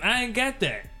 And I ain't got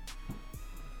that.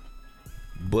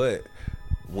 But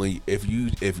if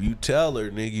you tell her,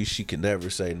 nigga, she can never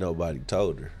say nobody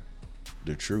told her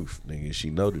the truth, nigga. She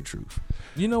know the truth.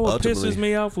 You know what Ultimately, pisses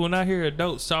me off? When I hear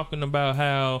adults talking about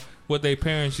how what their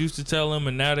parents used to tell them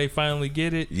and now they finally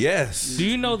get it. Yes. Do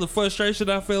you know the frustration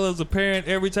I feel as a parent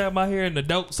every time I hear an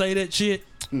adult say that shit?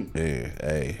 Yeah,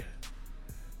 hey.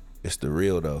 It's the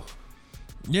real though.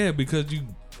 Yeah, because you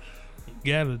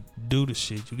gotta do the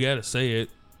shit. You gotta say it.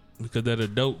 Because that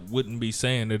adult wouldn't be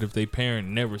saying that if their parent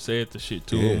never said the shit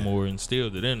to them or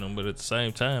instilled it in them. But at the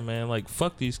same time, man, like,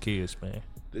 fuck these kids, man.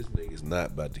 This nigga's not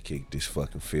about to kick this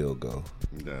fucking field goal.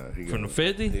 Nah, he From the got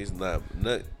 50? He's not.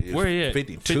 Where he at?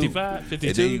 52. 55? 52?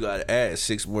 And then you gotta add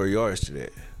 6 more yards to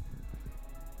that.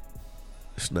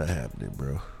 It's not happening,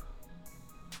 bro.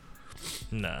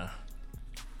 Nah.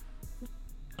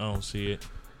 I don't see it.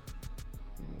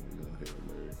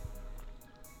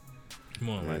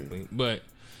 More likely. But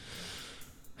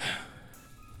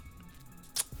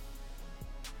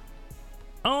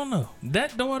I don't know.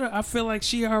 That daughter, I feel like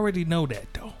she already know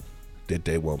that though. That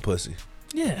they want pussy.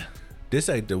 Yeah. This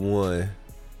ain't the one.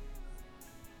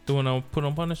 The one I put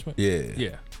on punishment?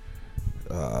 Yeah.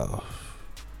 Yeah.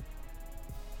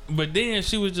 But then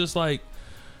she was just like,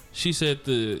 she said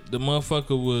the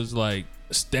motherfucker was like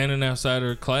standing outside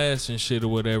her class and shit or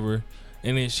whatever.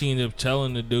 And then she ended up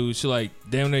telling the dude, she like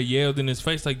damn near yelled in his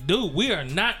face, like, dude, we are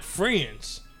not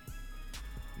friends.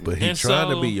 But he And trying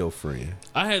to so- be your friend.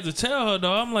 I had to tell her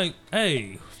though. I'm like,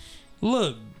 hey,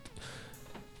 look,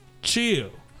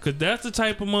 chill, cause that's the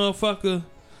type of motherfucker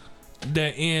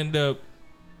that end up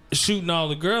shooting all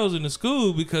the girls in the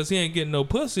school because he ain't getting no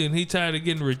pussy and he tired of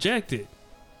getting rejected.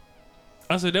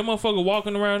 I said that motherfucker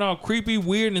walking around all creepy,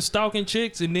 weird, and stalking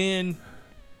chicks, and then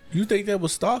You think that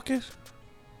was stalking?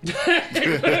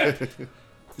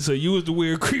 so you was the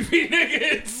weird, creepy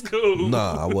nigga in school.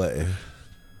 Nah, I wasn't.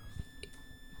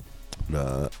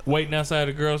 Nah, Waiting outside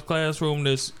the girls' classroom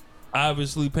that's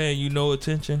obviously paying you no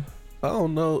attention. I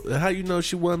don't know. How you know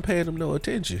she wasn't paying him no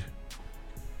attention?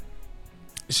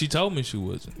 She told me she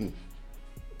wasn't.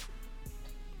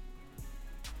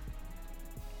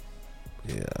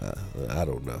 Yeah, I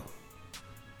don't know.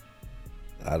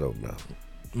 I don't know.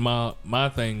 My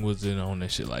thing was in on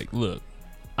that shit. Like, look,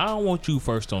 I don't want you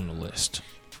first on the list.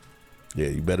 Yeah,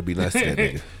 you better be nice to that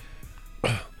nigga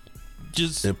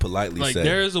Just and politely like say.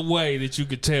 there is a way that you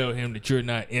could tell him that you're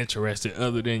not interested,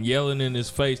 other than yelling in his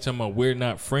face, talking about we're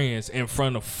not friends in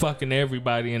front of fucking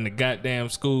everybody in the goddamn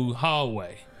school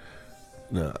hallway.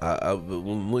 No,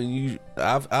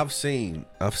 I've seen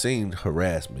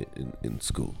harassment in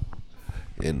school,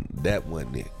 and that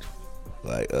wasn't it.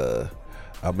 Like I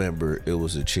remember it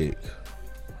was a chick.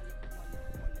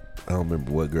 I don't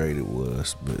remember what grade it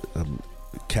was, but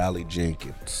Callie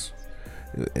Jenkins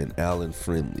and Alan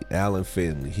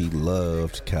Finley. He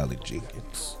loved Callie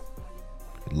Jenkins.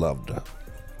 He loved her,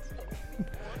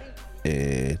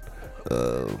 and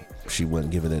she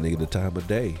wasn't giving that nigga the time of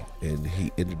day, and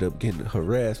he ended up getting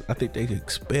harassed. I think they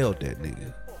expelled that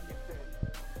nigga,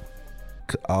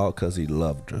 all because he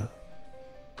loved her,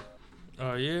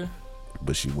 Oh yeah,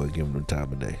 but she wasn't giving him the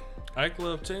time of day. Ike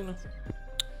love Tina.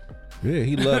 Yeah,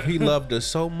 he loved her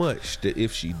so much that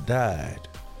if she died,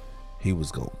 he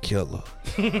was gonna kill her.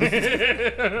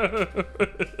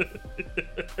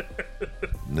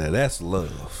 Now that's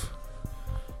love.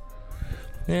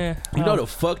 Yeah, You know the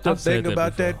fucked up I've said thing that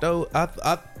about that before.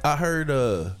 though? I heard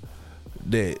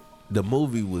that the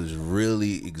movie was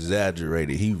really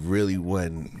exaggerated. He really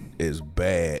wasn't as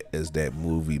bad as that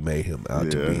movie made him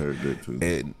out to Yeah, be. I heard that too.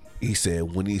 And he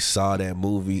said when he saw that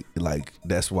movie, like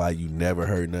that's why you never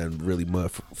heard nothing really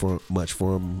much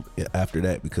from him after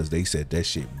that, because they said that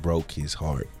shit broke his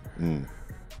heart.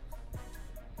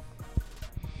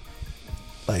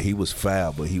 Like he was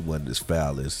foul, but he wasn't as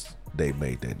foul as they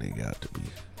made that nigga out to be.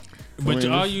 But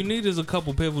mean, all this- you need is a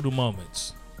couple pivotal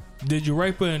moments. Did you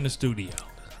rape her in the studio?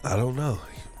 I don't know.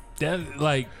 That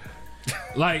like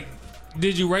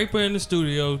did you rape her in the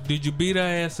studio? Did you beat her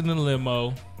ass in the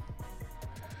limo?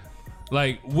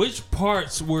 Like, which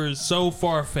parts were so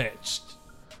far fetched?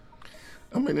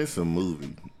 I mean, it's a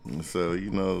movie, so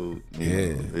you know,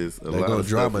 it's a They lot gonna of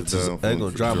stuff is dramatize- done they for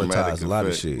gonna dramatize dramatic a lot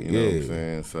of effect, shit, You know what I'm yeah.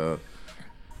 saying? So,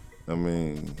 I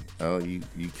mean,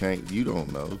 you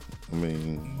don't know. I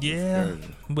mean, Yeah,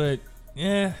 but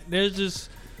yeah, there's just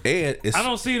And it's I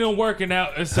don't see them working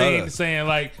out and saying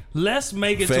like, let's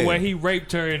make it to Fam. where he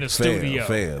raped her in the studio.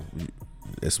 fam.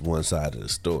 It's one side of the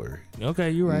story.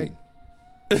 Okay, you're right.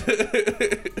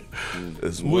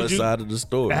 It's Would one you- side of the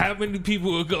story. How many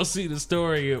people would go see the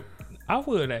story of? I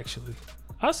would actually.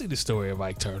 I'll see the story of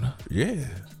Ike Turner. Yeah.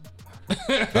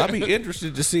 I'd be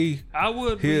interested to see I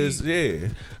would his be,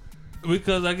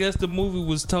 because I guess the movie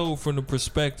was told from the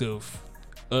perspective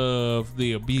of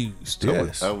the abused.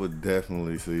 Yes. I would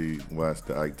definitely watch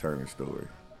the Ike Turner story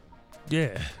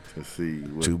Yeah. to see.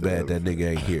 What Too bad that nigga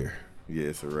ain't here. Yeah,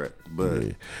 it's a wrap. But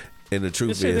Yeah. And the They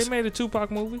truth said is, they made a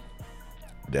Tupac movie.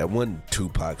 that wasn't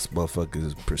Tupac's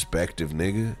motherfucker's perspective,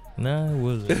 nigga. Nah, it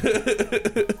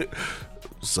wasn't.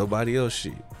 Somebody else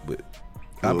shit. But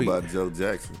what about Joe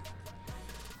Jackson?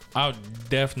 I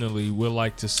definitely would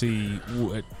like to see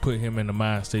what put him in the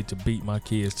mind state to beat my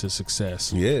kids to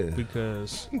success. yeah,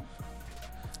 Because,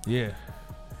 yeah.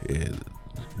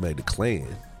 made the Klan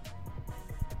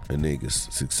a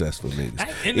niggas successful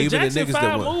niggas. In the Even Jackson the niggas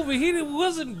 5 that movie, he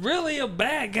wasn't really a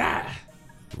bad guy.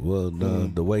 well, no,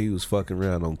 the way he was fucking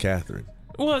around on Catherine.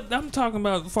 Well, I'm talking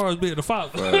about as far as being a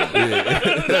father.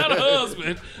 Not a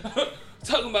husband.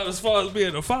 Talking about as far as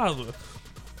being a father.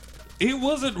 He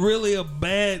wasn't really a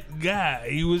bad guy.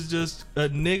 He was just a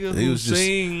nigga He who was just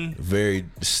sing. very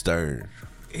stern.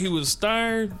 He was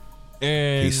stern,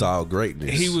 and He saw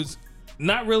greatness. he was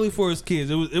not really for his kids.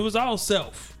 It was all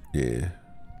self. Yeah.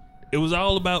 It was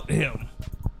all about him.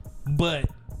 But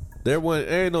There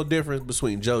ain't no difference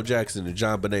between Joe Jackson and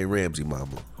John Benet Ramsey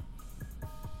mama.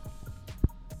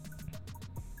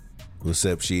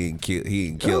 Except he ain't I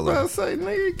was kill about her. to say,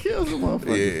 nigga, he kills a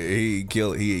motherfucker. Yeah,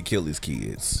 he ain't kill his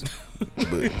kids.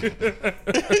 But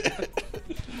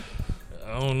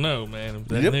I don't know, man. If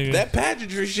that Yep, nigga that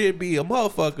pageantry shit be a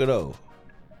motherfucker though.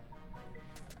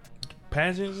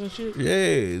 pageants and shit.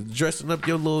 Yeah, dressing up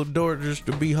your little daughters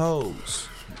to be hoes.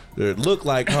 That look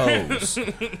like hoes.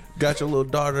 Got your little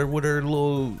daughter with her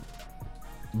little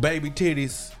baby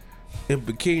titties and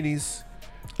bikinis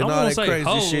and I all won't that say crazy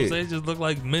hoes. shit. They just look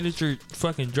like miniature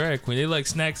fucking drag queen. They like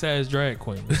snack size drag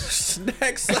queens.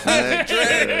 Snack size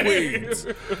drag queens.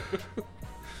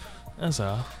 That's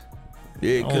all.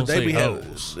 Yeah, I because won't they say be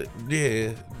hoes. having.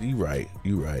 Yeah, you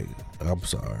right. I'm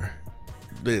sorry.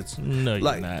 It's No, you're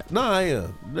like, not. Nah, I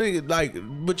am. Nigga, like,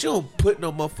 but you don't put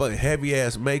no motherfucking heavy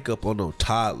ass makeup on no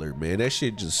toddler, man. That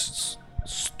shit just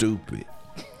stupid.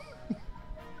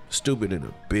 Stupid in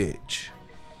a bitch.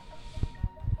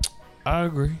 I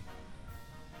agree.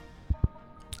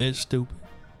 It's stupid.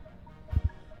 I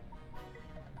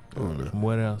don't know.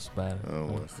 What else about it? I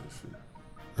don't watch this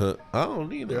shit. I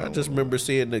don't either. I just remember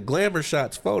seeing the glamour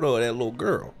shots photo of that little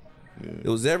girl. Yeah. It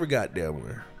was every goddamn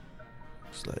where.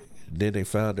 It's like, then they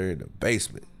found her in the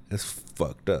basement. That's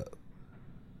fucked up.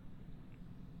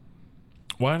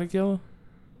 Why they kill her?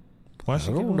 Why I she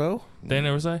kill don't her? know. They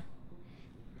never say.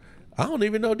 I don't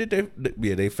even know. Did they?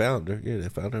 Yeah, they found her. Yeah, they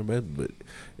found her, man. But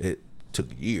it took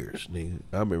years, nigga.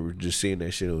 I remember just seeing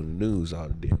that shit on the news all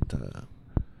the damn time.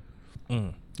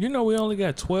 You know we only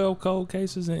got 12 cold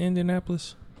cases in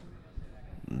Indianapolis.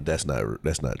 That's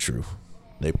not true.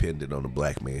 They pinned it on a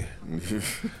black man.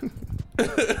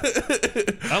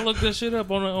 I looked that shit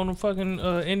up on the fucking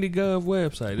IndyGov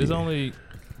website. There's only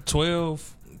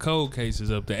 12 cold cases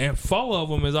up there, and 4 of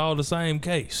them is all the same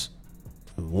case.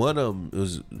 One of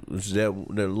them was that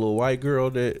little white girl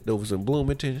that was in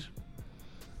Bloomington.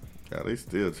 God, they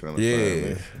still trying to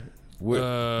Yeah, find me.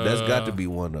 that's got to be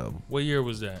one of them. What year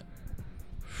was that?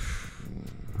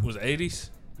 Was it 80s?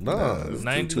 No, it's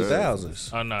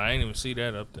 2000s. Oh no, I ain't even see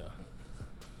that up there.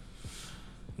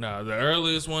 No, the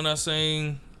earliest one I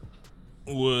seen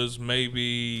was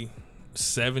maybe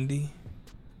 70,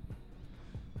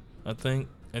 I think,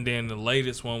 and then the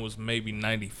latest one was maybe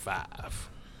 95.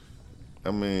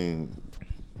 I mean,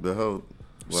 the whole.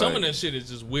 Some of that shit is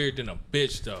just weird than a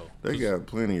bitch, though. They got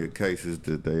plenty of cases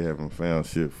that they haven't found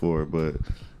shit for, but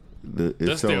That's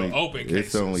it's still only open It's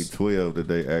cases. only 12 that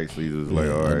they actually was like,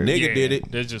 Yeah, all a right, nigga did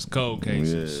it. They're just cold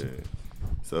cases. yeah.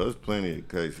 So there's plenty of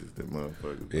cases that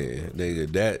motherfuckers. Yeah,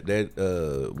 nigga,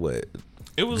 that what?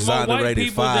 It was more white Exonerated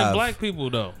people than 5. black people,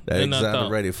 though. That than I thought.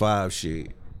 exonerated 5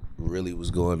 shit really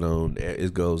was going on.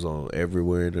 It goes on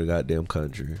everywhere in the goddamn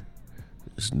country.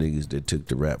 It's niggas that took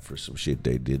the rap for some shit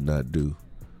they did not do.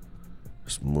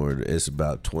 It's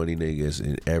about 20 niggas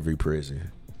in every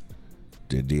prison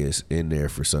that is in there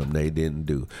for something they didn't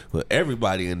do. But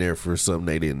everybody in there for something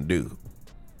they didn't do.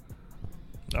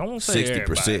 I won't say 60%.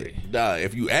 everybody. Nah,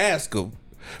 if you ask them,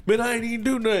 man, I ain't even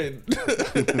do nothing.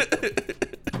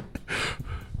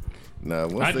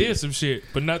 Nah, I did some shit,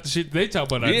 but not the shit they talk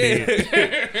about I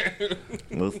did.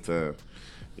 Most time,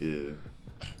 yeah.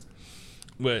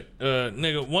 But,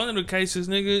 nigga, one of the cases,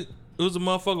 nigga, it was a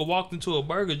motherfucker walked into a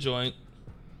burger joint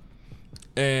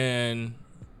and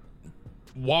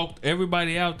walked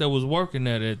everybody out that was working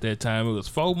at it at that time. It was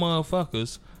 4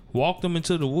 motherfuckers, walked them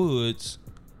into the woods,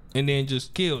 and then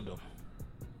just killed them.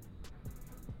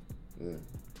 Yeah.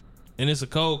 And it's a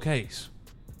cold case.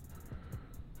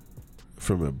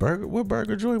 From a burger? What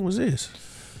burger joint was this?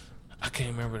 I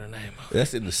can't remember the name of it.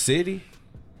 That's in the city?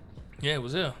 Yeah, it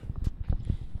was here.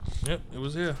 Yep, it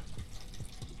was here.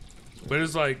 But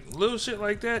it's like little shit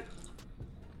like that.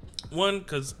 One,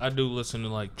 because I do listen to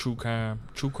like true crime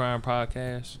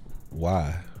podcasts.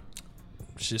 Why?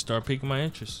 Shit started piquing my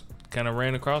interest. Kind of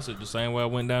ran across it the same way I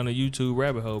went down the YouTube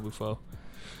rabbit hole before.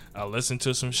 I listened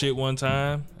to some shit one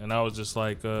time, and I was just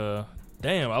like,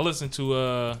 damn. I listened to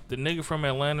the nigga from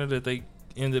Atlanta that they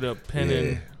ended up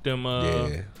pinning them.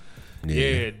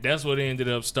 Yeah, that's what ended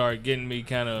up start getting me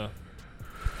kind of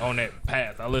on that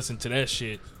path. I listened to that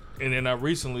shit, and then I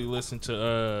recently listened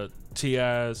to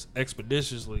T.I.'s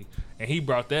Expeditiously, and he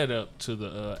brought that up to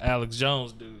the Alex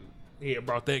Jones dude. He had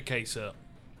brought that case up.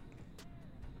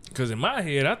 Because in my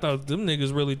head, I thought them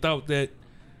niggas really thought that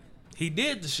he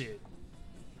did the shit.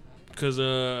 Because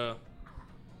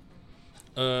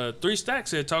 3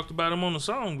 Stacks had talked about him on the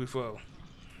song before.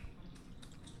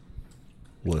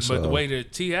 What But the song? way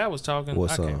that T.I. was talking,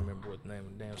 What I can't song? remember what the name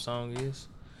of the damn song is.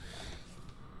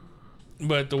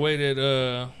 But the way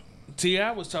that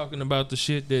T.I. was talking about the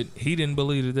shit that he didn't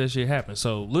believe that shit happened.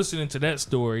 So listening to that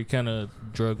story kind of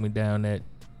drug me down that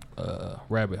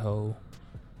rabbit hole,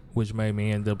 which made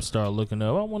me end up start looking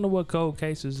up. I wonder what cold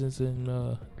cases is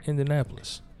in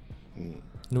Indianapolis.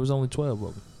 There was only 12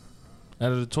 of them.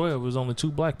 Out of the 12, it was only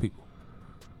 2 black people.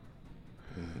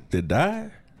 That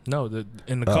died? No,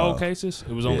 in the cold Oh, cases,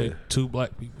 it was only yeah. 2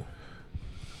 black people.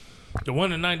 The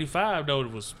one in 95 though,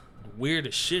 it was weird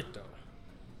as shit though.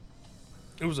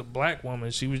 It was a black woman.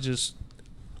 She was just,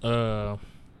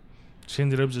 she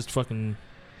ended up just fucking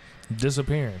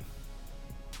disappearing.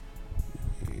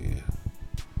 Yeah.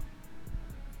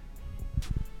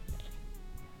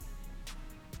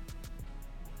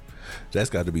 That's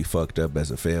got to be fucked up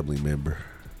as a family member.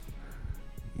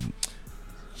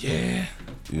 Yeah.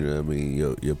 You know what I mean?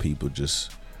 Your people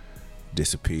just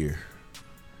disappear,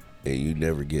 and you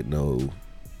never get no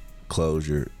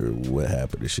closure or what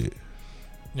happened to shit.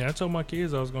 Yeah, I told my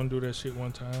kids I was gonna do that shit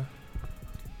one time.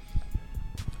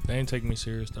 They ain't take me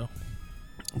serious though.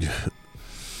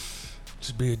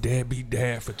 Just be a deadbeat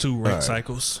dad for 2 rent right.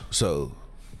 cycles. So,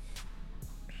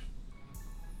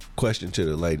 question to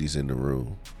the ladies in the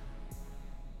room,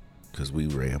 because we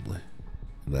rambling,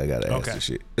 and I gotta ask this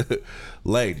shit.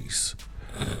 Ladies,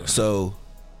 so,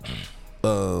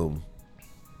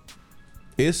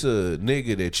 it's a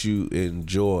nigga that you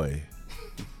enjoy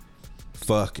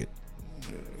fucking,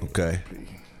 okay?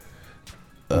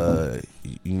 You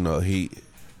know, he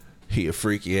a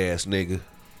freaky ass nigga.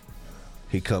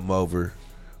 He come over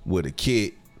with a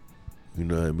kit. You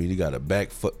know what I mean? He got a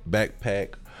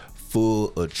backpack full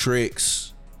of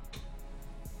tricks,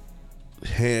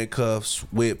 handcuffs,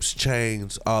 whips,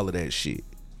 chains, all of that shit.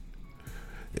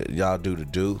 Y'all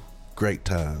do. Great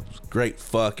times. Great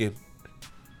fucking.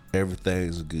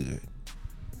 Everything's good.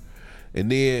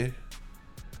 And then,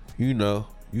 you know,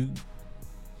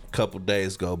 couple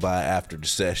days go by after the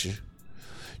session.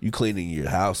 You cleaning your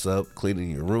house up,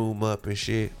 cleaning your room up and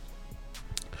shit.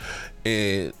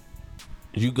 And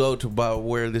you go to about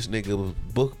where this nigga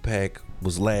book pack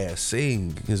was last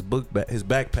seen. His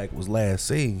backpack was last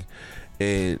seen,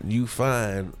 and you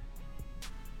find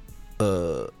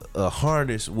a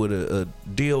harness with a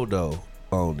dildo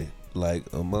on it, like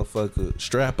a motherfucker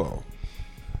strap on.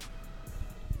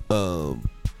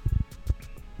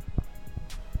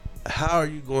 How are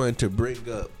you going to bring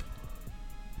up,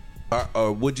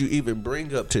 or would you even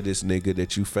bring up to this nigga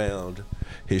that you found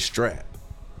his strap?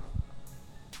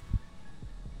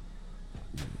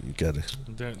 You gotta.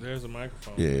 There's a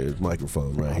microphone. Yeah, there's a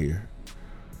microphone right here.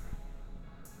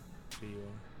 No?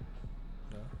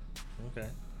 Okay.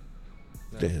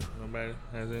 No, Damn. Nobody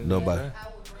has anything. Nobody. to say?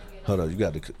 Hold on, you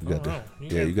got to.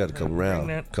 You got to come around.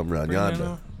 Come around bring that yonder.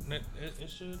 on. It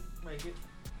should make it.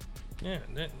 Yeah.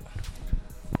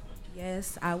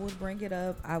 Yes, I would bring it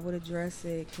up. I would address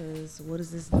it, because what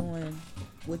is this doing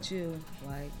with you?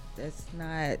 Like, that's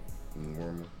not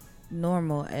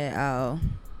normal at all.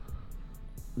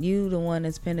 You the one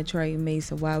that's penetrating me,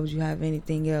 so why would you have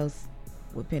anything else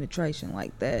with penetration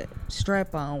like that?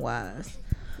 Strap on wise,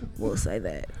 we'll say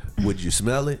that. Would you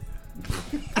smell it?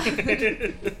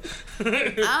 I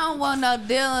don't want no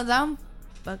dealings. I'm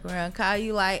fucking around, call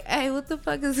you like, hey, what the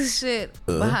fuck is this shit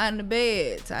behind the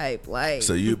bed type, like.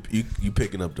 So you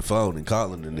picking up the phone and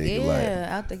calling the nigga, like,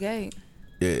 out the gate.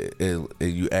 yeah, and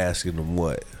you asking them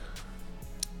what?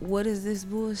 What is this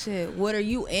bullshit? What are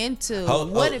you into?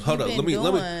 Hold what on. have you been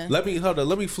doing? Let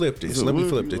me flip this. Let me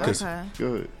flip this. Cause, Okay.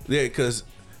 Good. yeah, because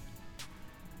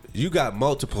you got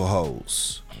multiple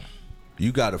hoes.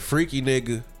 You got a freaky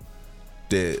nigga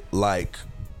that like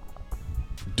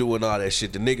doing all that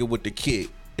shit. The nigga with the kit.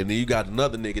 And then you got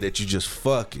another nigga that you just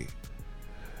fucking.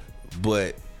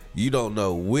 But you don't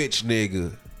know which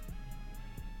nigga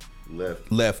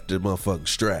left the motherfucking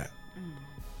strap.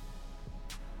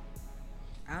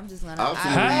 I'm just gonna.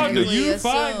 How do you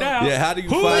find out? Yeah, how do you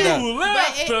who find out?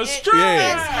 left the That's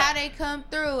strap? how they come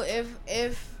through.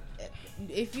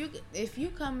 If you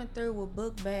coming through with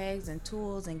book bags and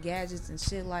tools and gadgets and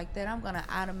shit like that, I'm gonna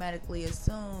automatically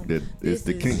assume That it's this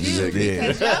the is kinky you, nigga.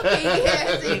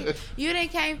 because your you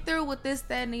didn't came through with this,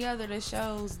 that, and the other that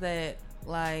shows that,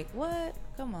 like, what?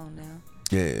 Come on now.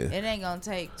 Yeah. It ain't gonna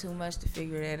take too much to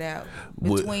figure that out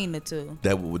Would- between the two.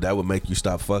 That would make you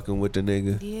stop fucking with the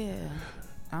nigga. Yeah,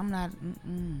 I'm not.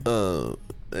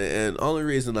 And only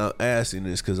reason I'm asking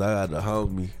is because I had a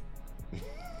homie.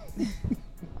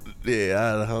 Yeah, I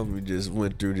had a homie just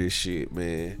went through this shit,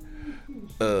 man.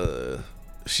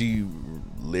 She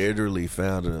literally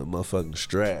found a motherfucking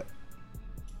strap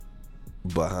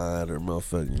behind her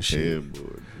motherfucking shit.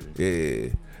 Headboard.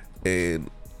 Yeah, and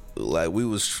like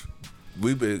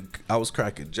I was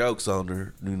cracking jokes on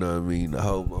her, you know what I mean, the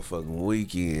whole motherfucking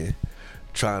weekend,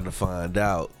 trying to find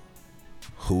out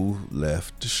who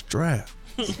left the strap.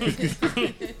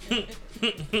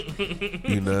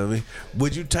 You know what I mean?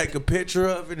 Would you take a picture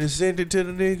of it and send it to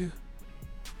the nigga?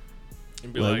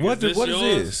 And be Like, what is yours?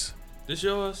 this? This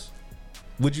yours?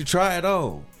 Would you try it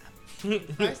on?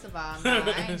 First of all, no,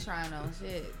 I ain't trying on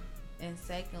shit. And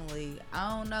secondly, I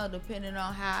don't know. Depending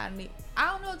on how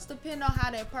I don't know. It's depending on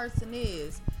how that person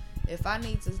is. If I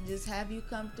need to just have you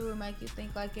come through and make you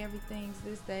think like everything's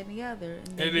this, that, and the other,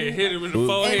 and then hit him in the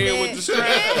forehead with the strap.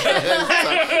 What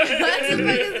the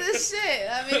fuck is this shit?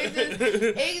 I mean,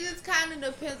 it just kind of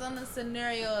depends on the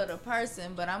scenario of the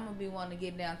person. But I'm gonna be wanting to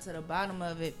get down to the bottom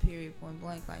of it. Period. Point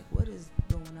blank. Like, what is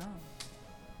going on?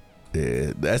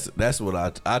 Yeah, that's what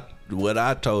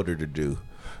I told her to do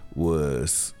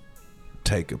was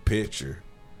take a picture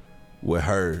with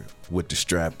her with the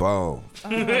strap on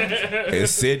and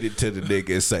send it to the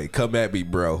nigga and say, "Come at me,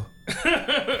 bro."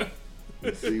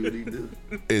 See what he do.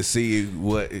 And see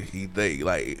what he think.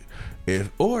 Like,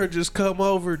 or just come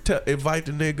over, invite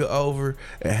the nigga over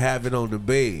and have it on the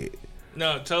bed.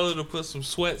 No, tell her to put some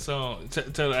sweats on.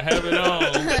 Tell her have it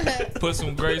on. Put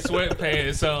some gray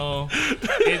sweatpants on,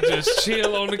 and just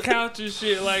chill on the couch and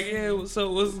shit. Like, yeah, what's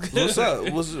up? What's good? What's up?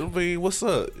 What's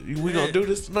up? We gonna do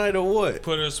this tonight or what?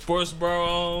 Put her sports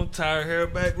bra on, tie her hair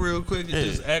back real quick, and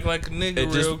just act like a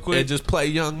nigga real quick. And just play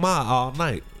Young Ma all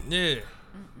night. Yeah.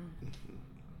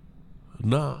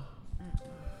 Nah.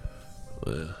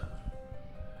 Well,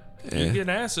 You get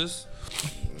answers.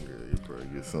 You probably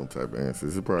get some type of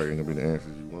answers. It's probably gonna be the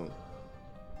answers you want.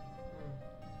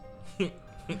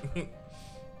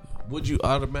 Would you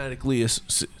automatically?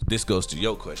 This goes to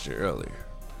your question earlier.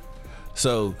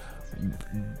 So,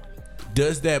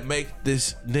 does that make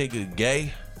this nigga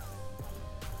gay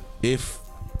if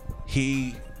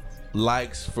he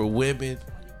likes for women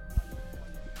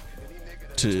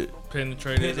to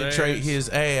penetrate his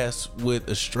ass with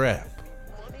a strap?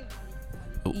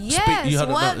 Yes,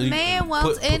 what man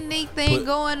wants anything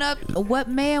going up? What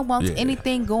man wants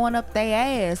anything going up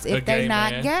their ass if they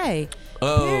not gay?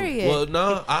 Period. Well,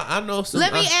 no, I know some.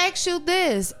 Let me ask you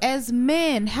this: as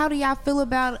men, how do y'all feel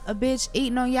about a bitch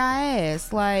eating on y'all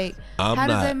ass? Like, how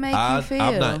does that make you feel?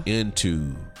 I'm not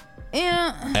into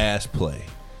ass play.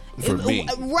 For me.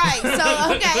 Right.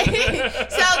 So, okay.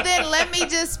 So then let me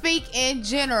just speak in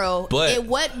general. But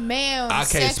what man... I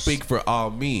can't speak for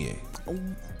all men.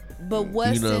 But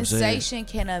what sensation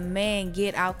can a man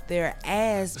get out their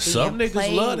ass being Some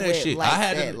niggas love that shit. Like I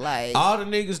had that, like all the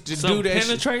niggas to do that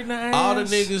penetrating the ass. All the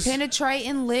niggas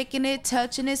penetrating, licking it,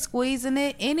 touching it, squeezing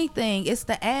it, anything. It's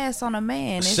the ass on a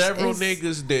man. Several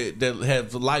niggas that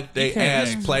have liked their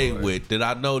ass played with, that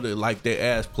I know that like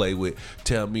their ass played with,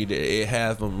 tell me that it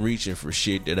has them reaching for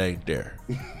shit that ain't there.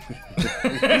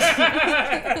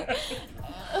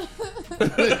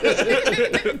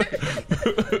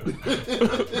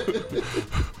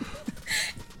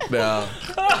 Now,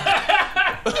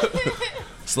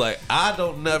 it's like I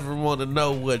don't never want to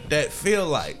know what that feel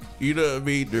like. You know what I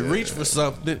mean? To reach for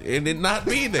something and it not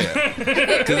be there,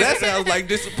 because that sounds like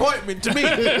disappointment to me.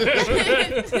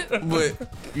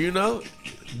 But you know,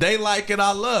 they like it,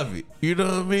 I love it. You know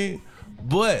what I mean?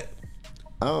 But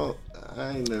I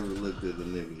ain't never looked at a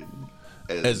nigga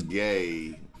as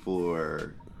gay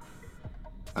for,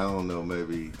 I don't know,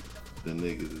 maybe the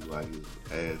niggas is like his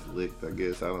ass licked, I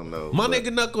guess. I don't know. My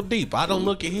nigga knuckle deep. I don't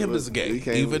look at him as gay,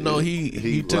 even though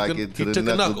he took like it to the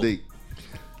knuckle deep.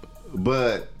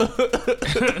 But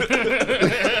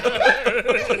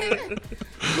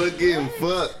getting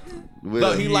fucked.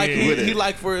 No, he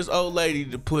like for his old lady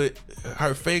to put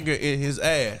her finger in his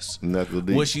ass knuckle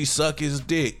deep when she suck his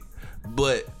dick,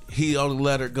 but he only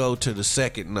let her go to the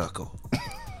second knuckle.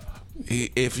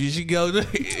 If she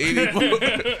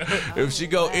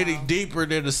go any deeper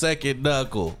than the second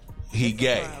knuckle, he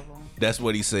gay. That's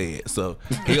what he said. So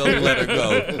he only let her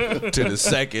go to the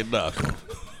second knuckle.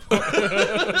 Oh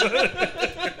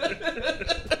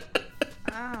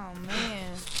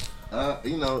man.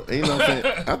 You know what I'm saying?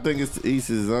 I think it's to each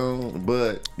his own,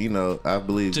 but you know, I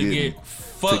believe getting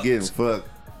fucked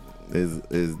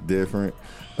is different.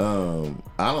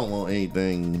 I don't want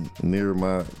anything near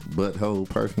my butthole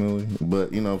personally,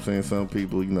 but you know what I'm saying, some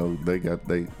people, you know, they got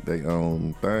they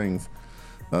own things.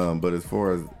 But as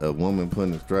far as a woman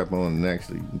putting a strap on and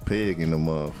actually pegging the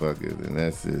motherfuckers, and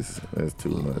that's too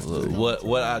much.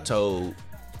 What I told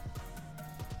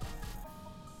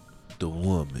the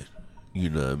woman,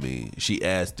 you know what I mean? She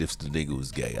asked if the nigga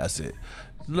was gay. I said,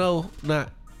 no,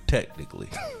 not technically.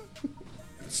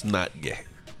 It's not gay.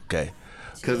 Okay.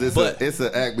 Because it's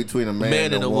an act between a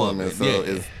man and a woman, so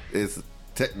it's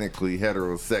technically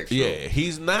heterosexual. Yeah,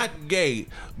 he's not gay,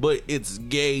 but it's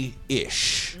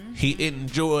gay-ish. Mm-hmm. He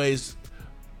enjoys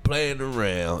playing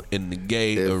around in the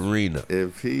gay arena.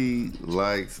 If he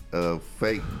likes a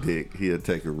fake dick, he'll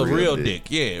take a real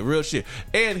dick. Yeah, real shit.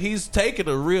 And he's taking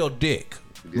a real dick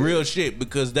Real shit,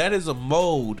 because that is a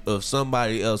mold of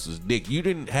somebody else's dick. You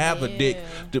didn't have a dick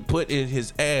to put in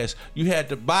his ass. You had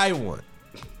to buy one.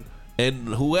 And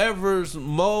whoever's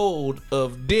mold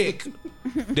of dick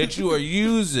that you are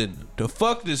using to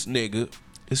fuck this nigga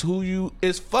is who you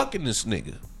is fucking this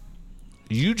nigga.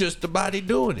 You just the body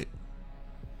doing it.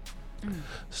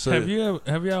 So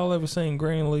Have y'all ever seen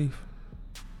Greenleaf?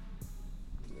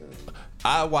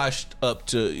 I watched up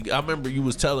to. I remember you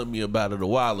was telling me about it a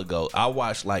while ago. I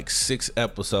watched like 6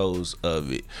 episodes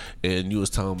of it, and you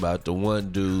was talking about the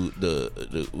one dude.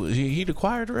 He the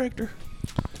choir director.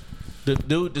 The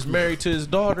dude that's married to his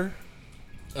daughter.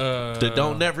 That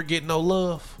don't never get no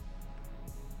love.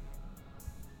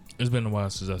 It's been a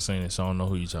while since I've seen it, so I don't know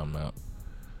who you talking about.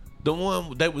 The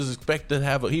one that was expected to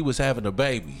have he was having a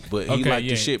baby, but he liked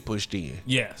the shit pushed in.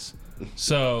 Yes.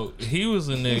 So he was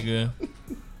a nigga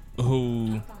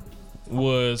who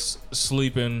was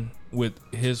sleeping with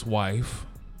his wife,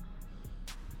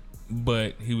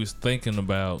 but he was thinking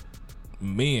about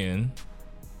men,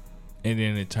 and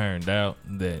then it turned out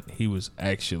that he was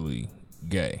actually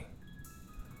gay.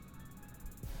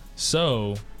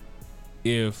 So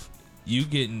if you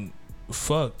getting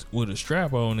fucked with a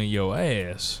strap on in your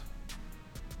ass,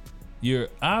 you're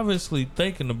obviously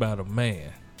thinking about a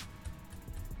man.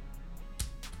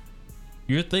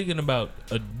 You're thinking about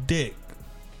a dick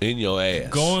in your ass,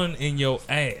 going in your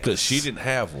ass, because she didn't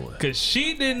have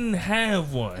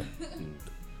one.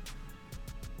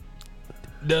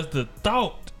 Does the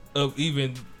thought of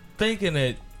even thinking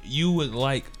that you would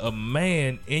like a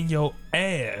man in your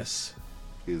ass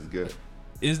is good?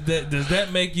 Does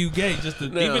that make you gay?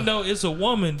 Even though it's a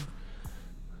woman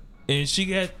and she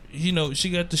got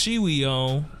the shiwi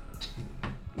on,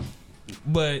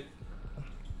 but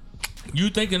you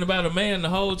thinking about a man the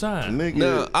whole time. Nigga.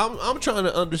 Now, I'm trying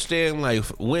to understand, like,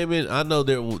 women. I know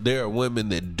there are women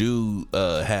that do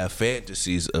have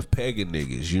fantasies of pegging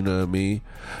niggas. You know what I mean?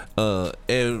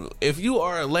 And if you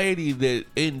are a lady that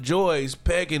enjoys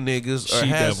pegging niggas, or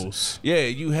devils,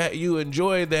 you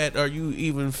enjoy that, or you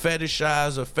even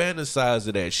fetishize or fantasize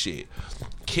of that shit.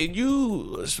 Can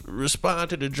you respond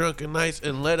to the Drunken Nights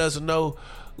and let us know,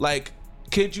 like,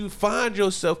 could you find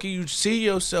yourself, can you see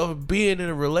yourself being in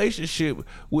a relationship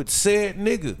with said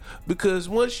nigga? Because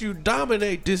once you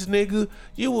dominate this nigga,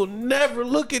 you will never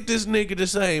look at this nigga the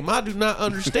same. I do not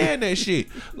understand that shit.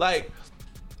 Like,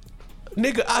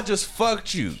 nigga, I just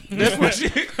fucked you. That's what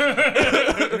shit.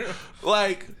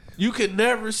 Like, you can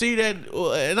never see that,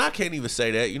 and I can't even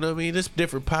say that, you know what I mean? There's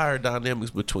different power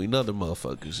dynamics between other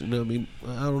motherfuckers, you know what I mean?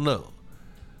 I don't know.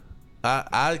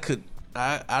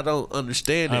 I don't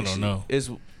understand that I don't know.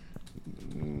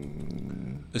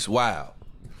 It's wild.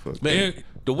 Man,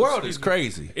 the world is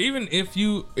crazy. Even if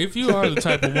you are the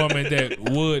type of woman that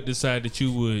would decide that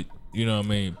you would, you know what I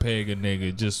mean, peg a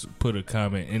nigga, just put a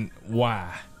comment in.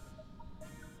 Why?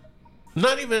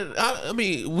 Not even. I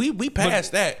mean, we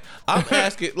passed that. I'm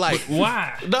asking, like,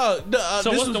 why? No.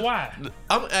 So what's the why?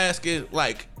 I'm asking,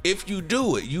 like, if you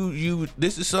do it, you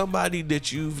this is somebody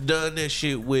that you've done that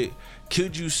shit with.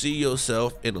 Could you see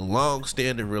yourself in a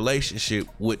long-standing relationship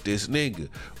with this nigga?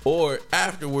 Or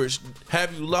afterwards,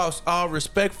 have you lost all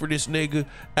respect for this nigga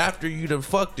after you done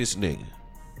fucked this nigga?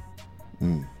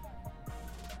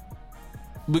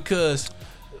 Because,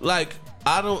 like,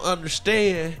 I don't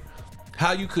understand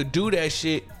how you could do that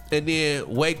shit and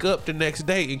then wake up the next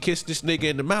day and kiss this nigga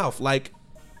in the mouth. Like,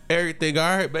 everything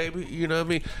all right, baby? You know what I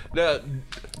mean? And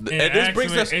this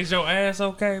brings us. Is your ass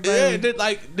okay, baby? Yeah,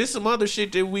 like, this some other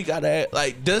shit that we gotta add.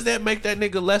 Like, does that make that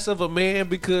nigga less of a man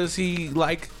because he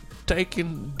like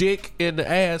taking dick in the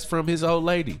ass from his old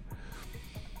lady?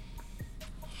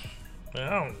 Man,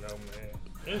 I don't know,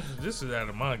 man. This is out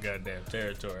of my goddamn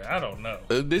territory. I don't know.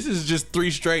 This is just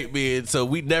 3 straight men, so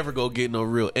we never gonna get no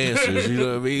real answers. You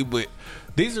know what I mean? But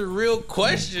these are real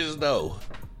questions, though.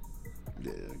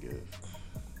 Yeah, I guess.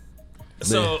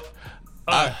 So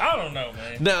I don't know,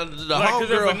 man. Now the like, cause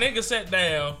homegirl, if a nigga sat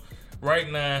down right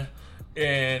now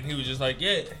and he was just like,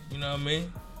 yeah, you know what I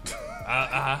mean?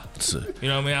 You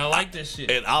know what I mean? I like this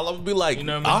shit. And all of them be like, you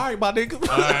know what I mean? All right, my nigga.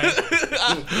 All right.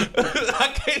 I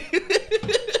can't.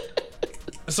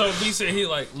 So he said, he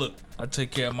like, look, I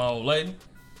take care of my old lady,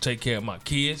 take care of my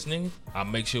kids, nigga. I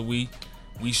make sure we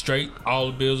straight, all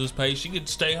the bills is paid. She get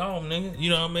to stay home, nigga. You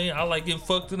know what I mean? I like getting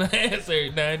fucked in the ass every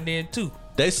now and then too.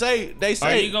 They say.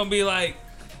 Are you gonna be like,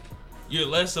 you're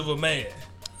less of a man?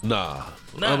 Nah.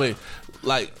 I mean,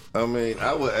 like. I mean,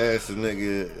 I would ask a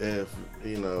nigga if,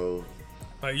 you know.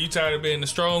 Like, you tired of being the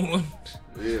strong one?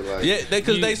 Yeah, like. Yeah,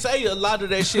 because they say a lot of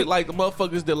that shit, like the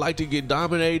motherfuckers that like to get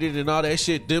dominated and all that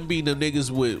shit, them being the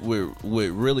niggas with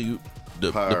really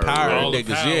the Power, power all the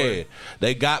niggas, power. yeah.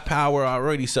 They got power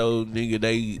already, so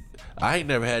nigga, I ain't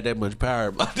never had that much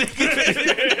power, my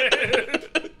nigga.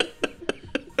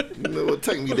 You know what?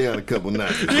 Take me down a couple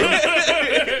notches.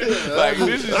 Like,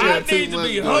 this is I too need to much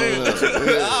be going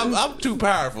humble. on. I'm too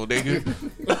powerful, nigga.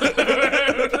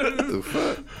 The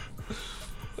fuck?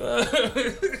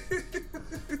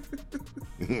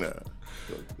 Nah.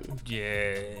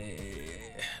 Yeah,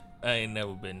 I ain't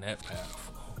never been that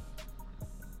powerful.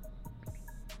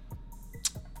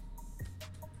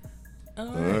 All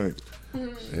right.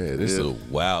 Yeah, this is a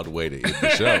wild way to end the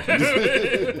show.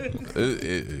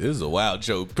 This is a wild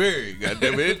show, period.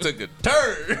 Goddamn it, it took a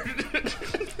turn.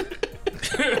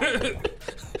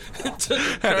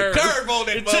 Had a curve on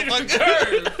that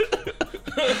motherfucker.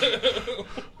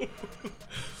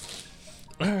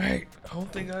 All right, I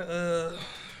don't think I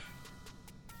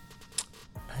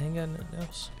ain't got nothing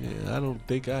else. Yeah, I don't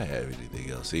think I have anything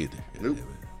else either. Nope.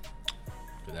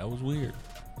 But that was weird.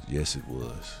 Yes, it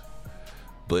was.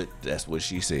 But that's what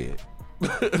she said.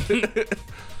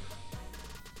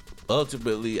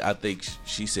 Ultimately, I think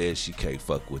she said she can't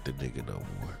fuck with the nigga no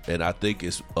more. And I think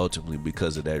it's ultimately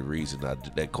because of that reason,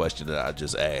 that question that I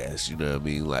just asked. You know what I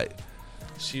mean? Like,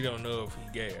 She don't know if he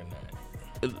gay or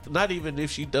not. not even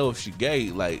if she know if she gay.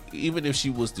 Like, even if she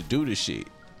was to do the shit,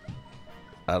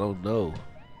 I don't know.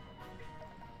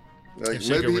 Like, If she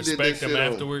can he did that respect him shit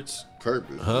on afterwards.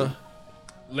 purpose. Huh?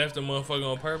 Left the motherfucker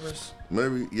on purpose.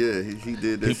 Maybe, yeah, he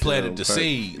did that He shit planted on the purpose.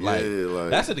 seed. Like,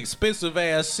 that's an expensive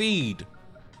ass seed.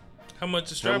 How much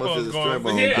the How much strap-on's is the going strap-on for?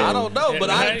 going? I don't know, but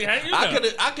How you know?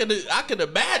 I can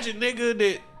imagine, nigga,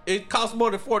 that it costs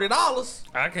more than $40,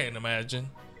 I can't imagine.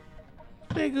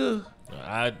 nigga.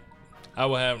 I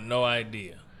would have no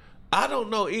idea. I don't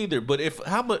know either. But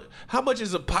how much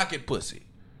is a pocket pussy?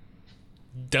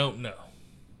 Don't know.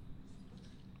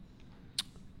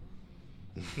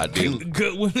 I did.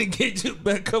 Good one to get you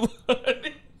back a couple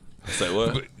hundred. Say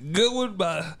what? Good one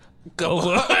by a couple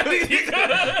hundred.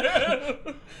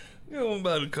 Good one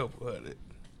by a couple hundred.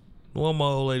 One my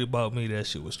old lady bought me, that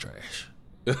shit was trash.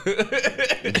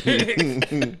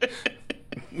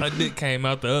 My dick came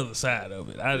out the other side of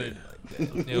it. I didn't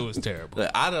like that. It was terrible.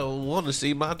 Like, I don't want to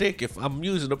see my dick if I'm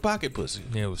using a pocket pussy.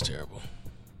 It was terrible.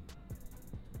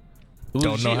 Was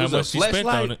Don't know it how was a much she spent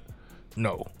fleshlight? on it.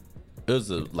 No. It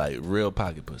was a real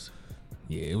pocket pussy.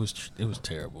 Yeah, it was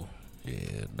terrible.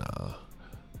 Yeah, nah.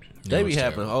 It They was be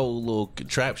having terrible. whole little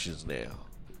contraptions now,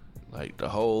 like the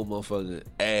whole motherfucking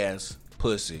ass,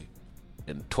 pussy,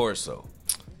 and torso.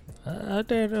 I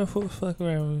dare not fuck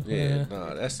around. Yeah,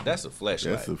 nah, that's a fleshlight.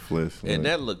 That's a flesh. And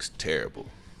that looks terrible.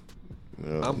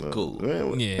 I'm cool.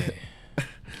 Man, Yeah.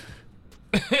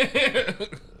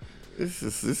 it's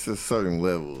a certain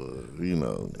level of, you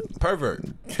know. Pervert.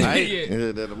 Yeah.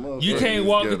 Yeah, that a motherfucker You can't just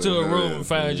walk gotta into a room have, and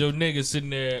find man. your nigga sitting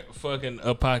there fucking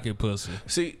a pocket pussy.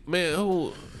 See,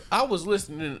 man, I was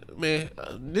listening, man.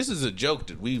 This is a joke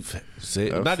that we've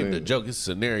said. I've Not even a seen it. joke. It's a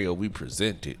scenario we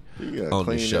presented You gotta on the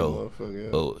clean that show. motherfucker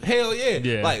out. Oh, hell yeah.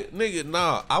 Yeah. Like, nigga,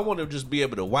 nah. I want to just be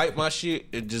able to wipe my shit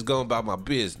and just go about my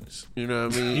business. You know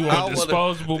what I mean? You I want don't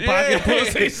wanna- disposable pocket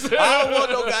pussies? I don't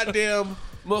want no goddamn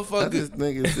I motherfucker. just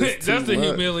think it's just That's too the much.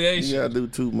 humiliation. You gotta do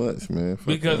too much, man. Fuck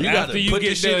Because that. You after gotta you put get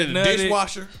this shit done in the nutted-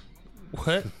 dishwasher.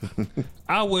 What?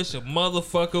 I wish a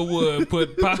motherfucker would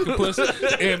put pocket pussy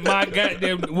in my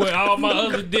goddamn with all my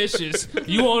other dishes.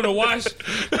 You want to wash?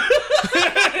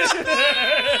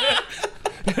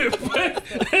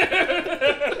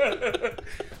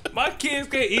 My kids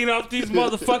can't eat off these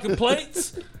motherfucking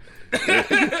plates.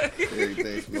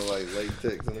 Everything smell like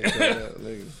latex and everything out,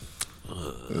 nigga.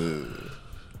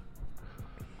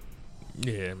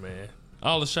 Yeah, man.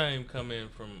 All the shame come in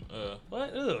from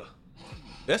what? Ugh.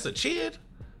 That's a chin?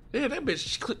 Yeah, that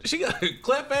bitch, she got a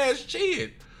clap ass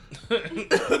chin.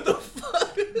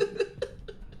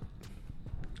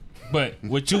 But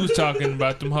what you was talking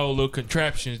about, them whole little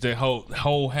contraptions that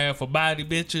hold half a body,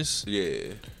 bitches.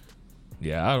 Yeah.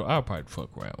 Yeah, I'll probably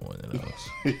fuck around one of those.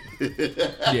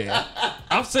 Yeah,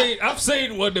 I've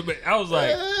seen one of them. I was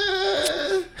like,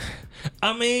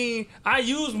 I mean, I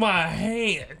use my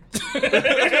hand.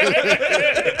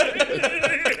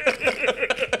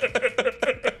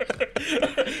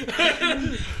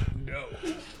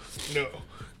 No.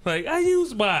 Like, I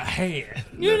use my hand.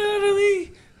 You know what I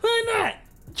mean? Why not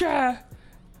try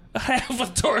half a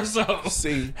torso,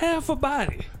 See. half a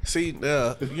body? See, you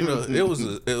know, it was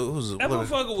a That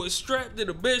motherfucker was strapped to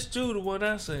the bitch too. The one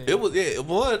I seen. the one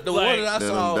that I Them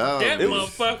saw. dogs. that it was-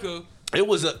 motherfucker. It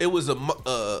was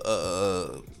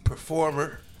a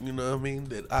performer, you know what I mean,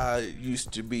 that I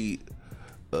used to be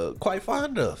quite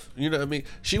fond of. You know what I mean?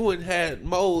 She went and had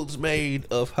molds made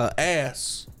of her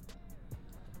ass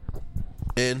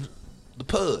and the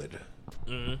pud.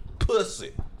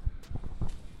 Pussy.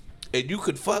 And you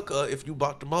could fuck her if you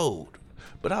bought the mold.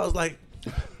 But I was like,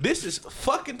 this is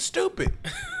fucking stupid.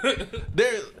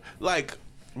 They're like,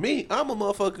 me, I'm a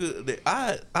motherfucker that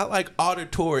I like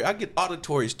auditory. I get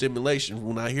auditory stimulation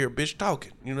when I hear a bitch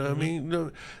talking. You know what I mean? You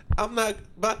know, I'm not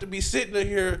about to be sitting in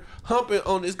here humping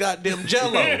on this goddamn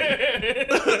Jello.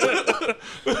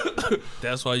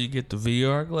 That's why you get the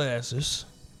VR glasses.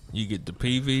 You get the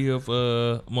PV of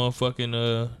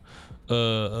motherfucking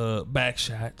back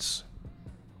shots.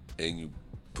 And you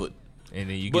put. And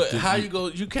then you But get the, how you go?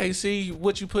 You can't see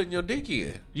what you putting your dick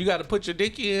in. You got to put your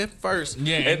dick in first,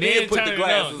 Yeah, and then put turn the it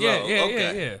glasses on. Yeah, on. yeah,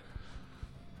 Okay. yeah.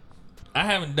 I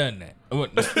haven't done that.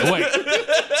 Wait.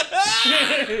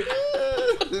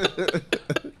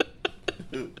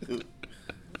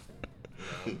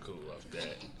 I'm cool off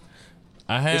that.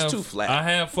 I have, It's too flat. I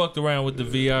have fucked around with the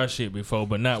VR shit before,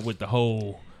 but not with the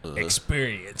whole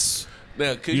experience.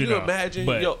 Now, could you know, imagine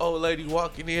but- your old lady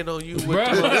walking in on you with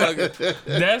Bruh. the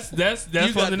motherfucker? That's You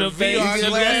one got of the the things. VR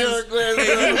glasses,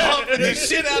 and you humping the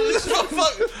shit out of this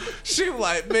motherfucker. She was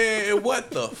like, man,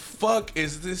 what the fuck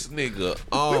is this nigga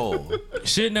on?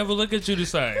 Shit never look at you the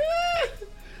same.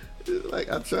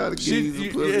 Like I tried to give Shit, you some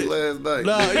you- pussy yeah. last night.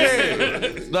 No,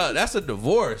 yeah. No, that's a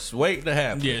divorce waiting to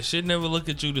happen. Yeah, shit never look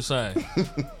at you the same.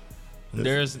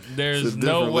 There's It's a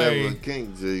no different way. level of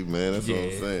kink, G, man. That's what I'm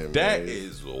Yeah. saying. That man.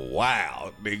 is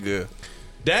wild, nigga.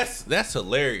 That's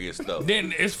hilarious though.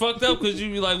 Then it's fucked up because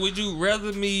you be like, would you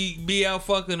rather me be out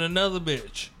fucking another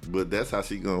bitch? But that's how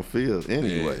she gonna feel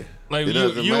anyway. Like It you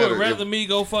doesn't would matter rather if- me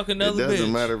go fuck It another doesn't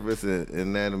bitch. matter if it's an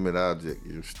inanimate object.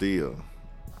 You're still.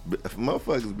 But if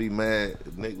motherfuckers be mad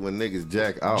when niggas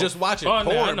jack off. Just watching Oh, no,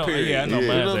 I porn, know. period. Yeah, I know. Yeah,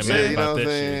 man, you know what I'm they saying? mad You know about what I'm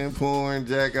that saying? Porn,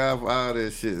 jack off, all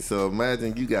that shit. So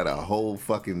imagine you got a whole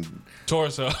fucking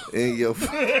Torso. in your.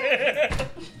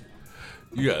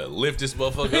 You gotta lift this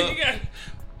motherfucker up. You got-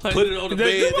 like, Put it on the bed,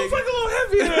 This nigga. motherfucker a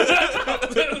little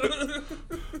heavier.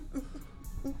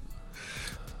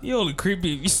 You only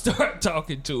creepy if you start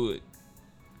talking to it.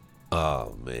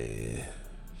 Oh man,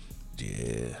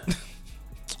 yeah.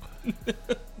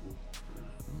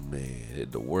 Man,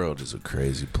 the world is a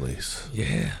crazy place.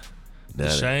 Yeah. Now The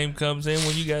that- shame comes in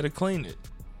when you got to clean it.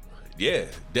 Yeah,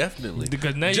 definitely.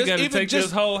 Because now you Just got to even take just-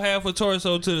 this whole half a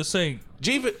torso to the sink.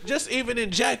 Just even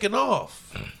in jacking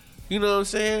off. You know what I'm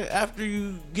saying? After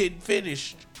you get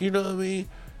finished, you know what I mean?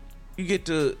 You get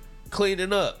to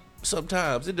cleaning up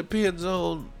sometimes. It depends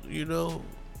on, you know,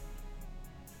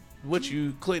 what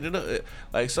you cleaning up.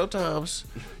 Like sometimes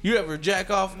you ever jack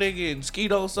off, nigga, and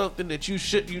skeet on something that you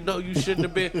shouldn't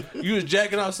have been. You was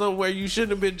jacking off somewhere you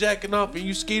shouldn't have been jacking off, and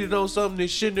you skeeted on something that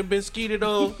shouldn't have been skeeted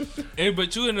on. Hey,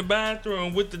 but you in the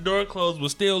bathroom with the door closed,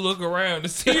 but still look around to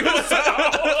see what's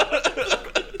out.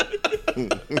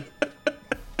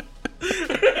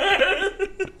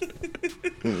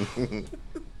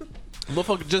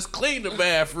 Motherfucker, just clean the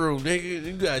bathroom, nigga.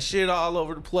 You got shit all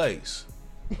over the place.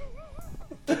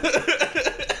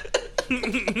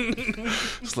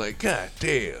 It's like, god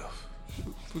damn.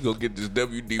 We gonna get this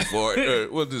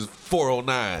WD-4. What's this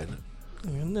 409?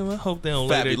 I hope they don't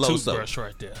lay their Fabuloso. toothbrush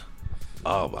right there.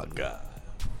 Oh my god.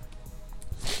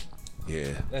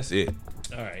 Yeah, that's it.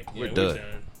 All right, We're yeah, done.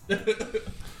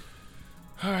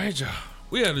 All right, y'all.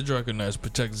 We had a drunken night,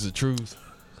 protectors of truth.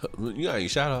 You got any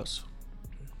shout outs?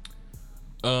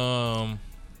 I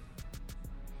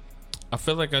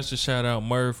feel like I should shout out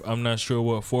Murph. I'm not sure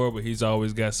what for, but he's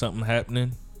always got something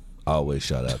happening. Always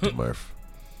shout out to Murph.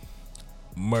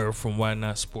 Murph from Why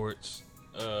Not Sports.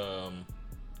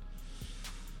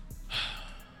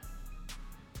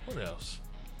 What else?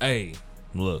 Hey,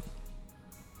 look.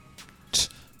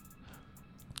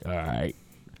 All right.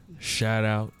 Shout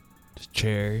out to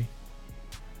Cherry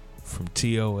from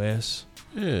TOS.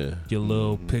 Yeah. Your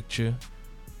little picture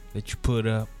that you put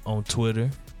up on Twitter.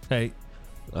 Hey,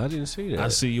 I didn't see that. I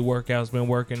see your workout's been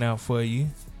working out for you.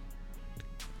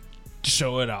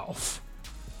 Show it off.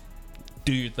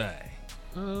 Do your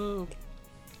thing.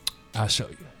 I'll show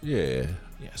you. Yeah.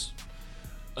 Yes.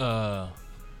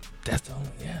 That's the only,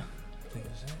 yeah. I think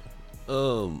that's it.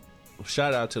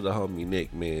 Shout out to the homie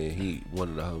Nick, man. He one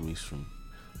of the homies from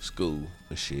school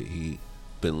and shit. He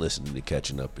been listening to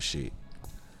Catching Up and shit.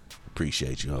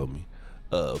 Appreciate you, homie.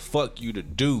 Fuck you to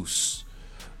Deuce.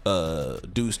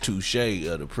 Deuce Touche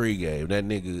of the pregame. That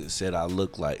nigga said I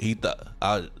look like he thought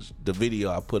the video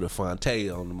I put a Fonte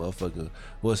on the motherfucker.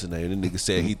 What's his name? The nigga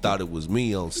said he thought it was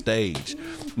me on stage.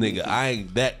 Nigga, I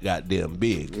ain't that goddamn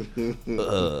big.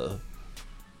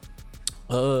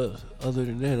 Other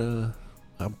than that,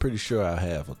 I'm pretty sure I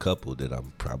have a couple that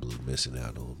I'm probably missing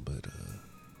out on, but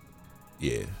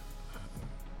yeah.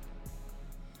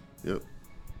 Yep.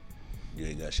 You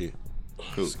ain't got shit.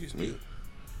 Cool. Excuse me.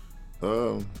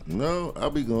 No, I'll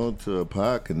be going to a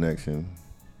Pod Connection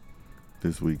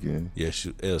this weekend. Yeah,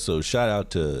 so shout out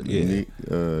to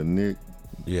Nick.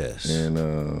 Yes.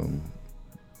 And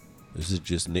is it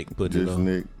just Nick putting it just on?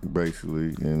 Nick,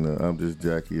 basically. And I'm just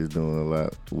Jackie is doing a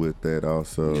lot with that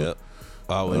also. Yep.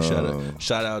 Always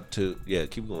shout out to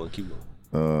keep going.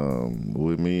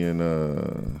 With me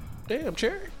and Damn,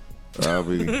 Cherry. I'll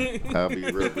be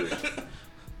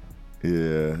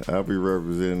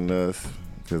representing us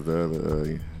because the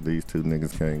other these two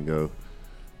niggas can't go,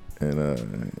 and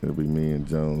it'll be me and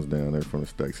Jones down there from the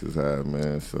Texas High,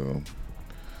 man. So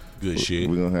good shit.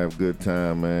 We're gonna have a good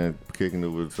time, man. Kicking it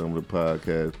with some of the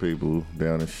podcast people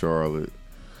down in Charlotte.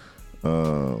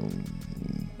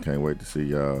 Can't wait to see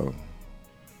y'all.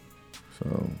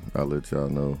 So I'll let y'all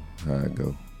know how it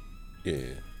go.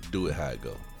 Yeah, do it how it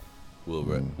go. We'll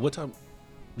what time?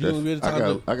 I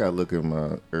gotta look at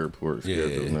my airport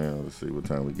schedule now to see what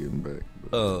time we getting back.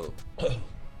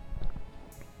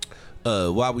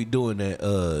 While we doing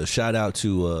that, shout out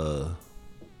to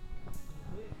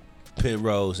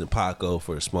Penrose and Paco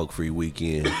for the Smoke Free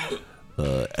Weekend,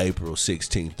 April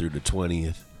 16th through the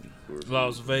 20th.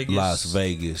 Las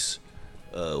Vegas.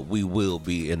 We will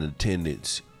be in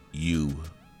attendance. You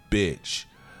bitch.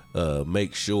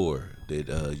 Make sure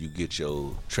that you get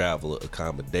your travel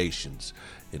accommodations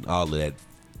and all of that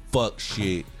fuck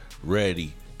shit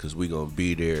ready, because we gonna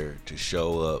be there to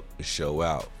show up and show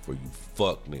out for you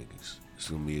fuck niggas. It's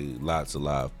gonna be lots of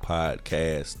live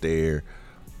podcasts there,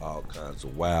 all kinds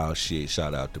of wild shit.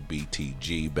 Shout out to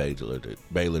BTG, Baylor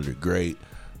the Great,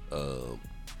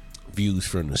 Views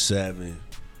from the 7,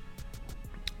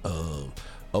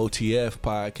 OTF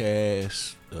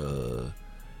podcast,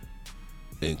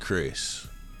 and Chris,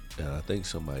 and I think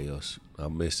somebody else.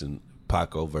 I'm missing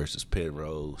Paco versus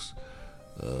Penrose.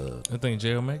 I think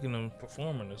Jail making them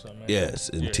performing or something. Yes,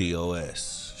 and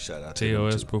TOS. Shout out to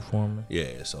TOS performing.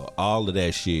 Yeah, so all of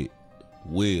that shit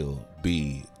will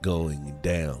be going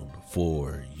down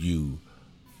for you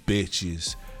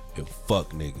bitches and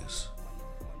fuck niggas.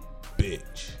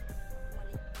 Bitch.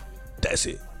 That's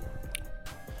it.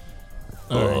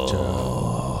 All right,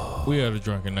 y'all. We are the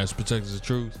Drunken. That's protectors of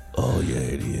truth. Oh yeah,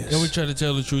 it is. And we try to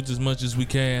tell the truth as much as we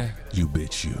can. You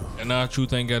bitch you. And our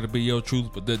truth ain't got to be your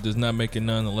truth, but that does not make it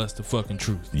none unless the fucking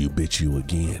truth. You bitch you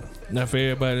again. Now for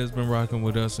everybody that's been rocking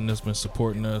with us and that's been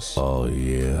supporting us. Oh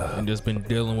yeah. And that's been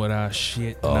dealing with our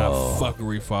shit and our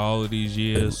fuckery for all of these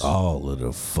years. And all of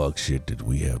the fuck shit that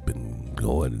we have been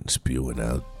going and spewing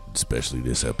out, especially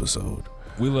this episode.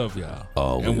 We love y'all.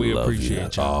 Oh, and we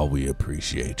appreciate y'all. Oh, we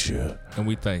appreciate you. And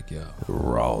we thank y'all.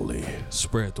 Raleigh.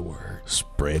 Spread the word.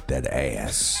 Spread that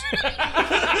ass.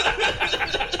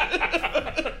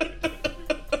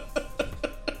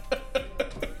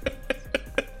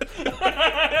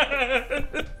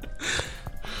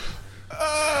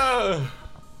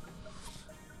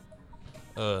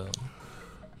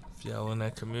 If y'all in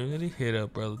that community, hit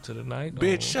up Brother to the Night.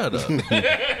 Bitch, shut up.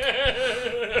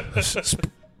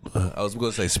 I was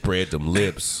going to say spread them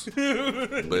lips,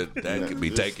 but that could be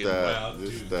taken wild.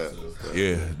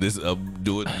 Yeah, this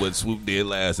doing what Swoop did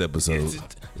last episode.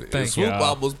 Thank Swoop y'all.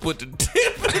 almost put the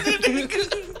tip in the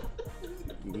nigga.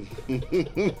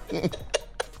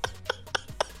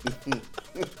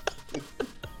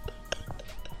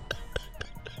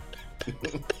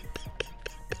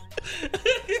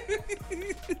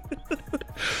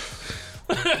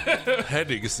 That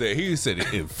nigga said, he said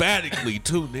it emphatically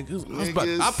too, niggas.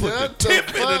 I put the tip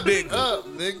in the nigga. Up,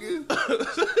 nigga.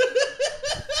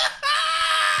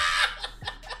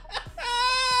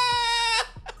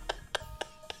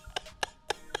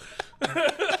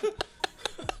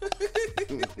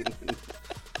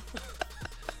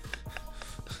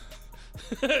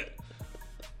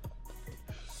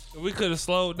 We could have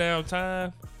slowed down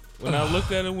time. When I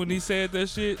looked at him when he said that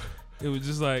shit, it was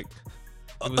just like,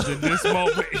 it was in this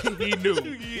moment he knew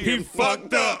he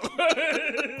fucked up.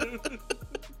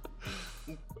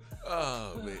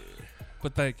 Oh man.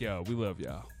 But thank y'all. We love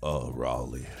y'all. Oh,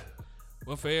 Raleigh.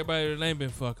 Well, for everybody that ain't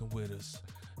been fucking with us,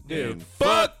 Then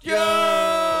fuck you,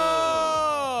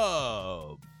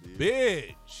 bitch.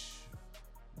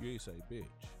 You ain't say bitch.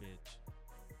 bitch.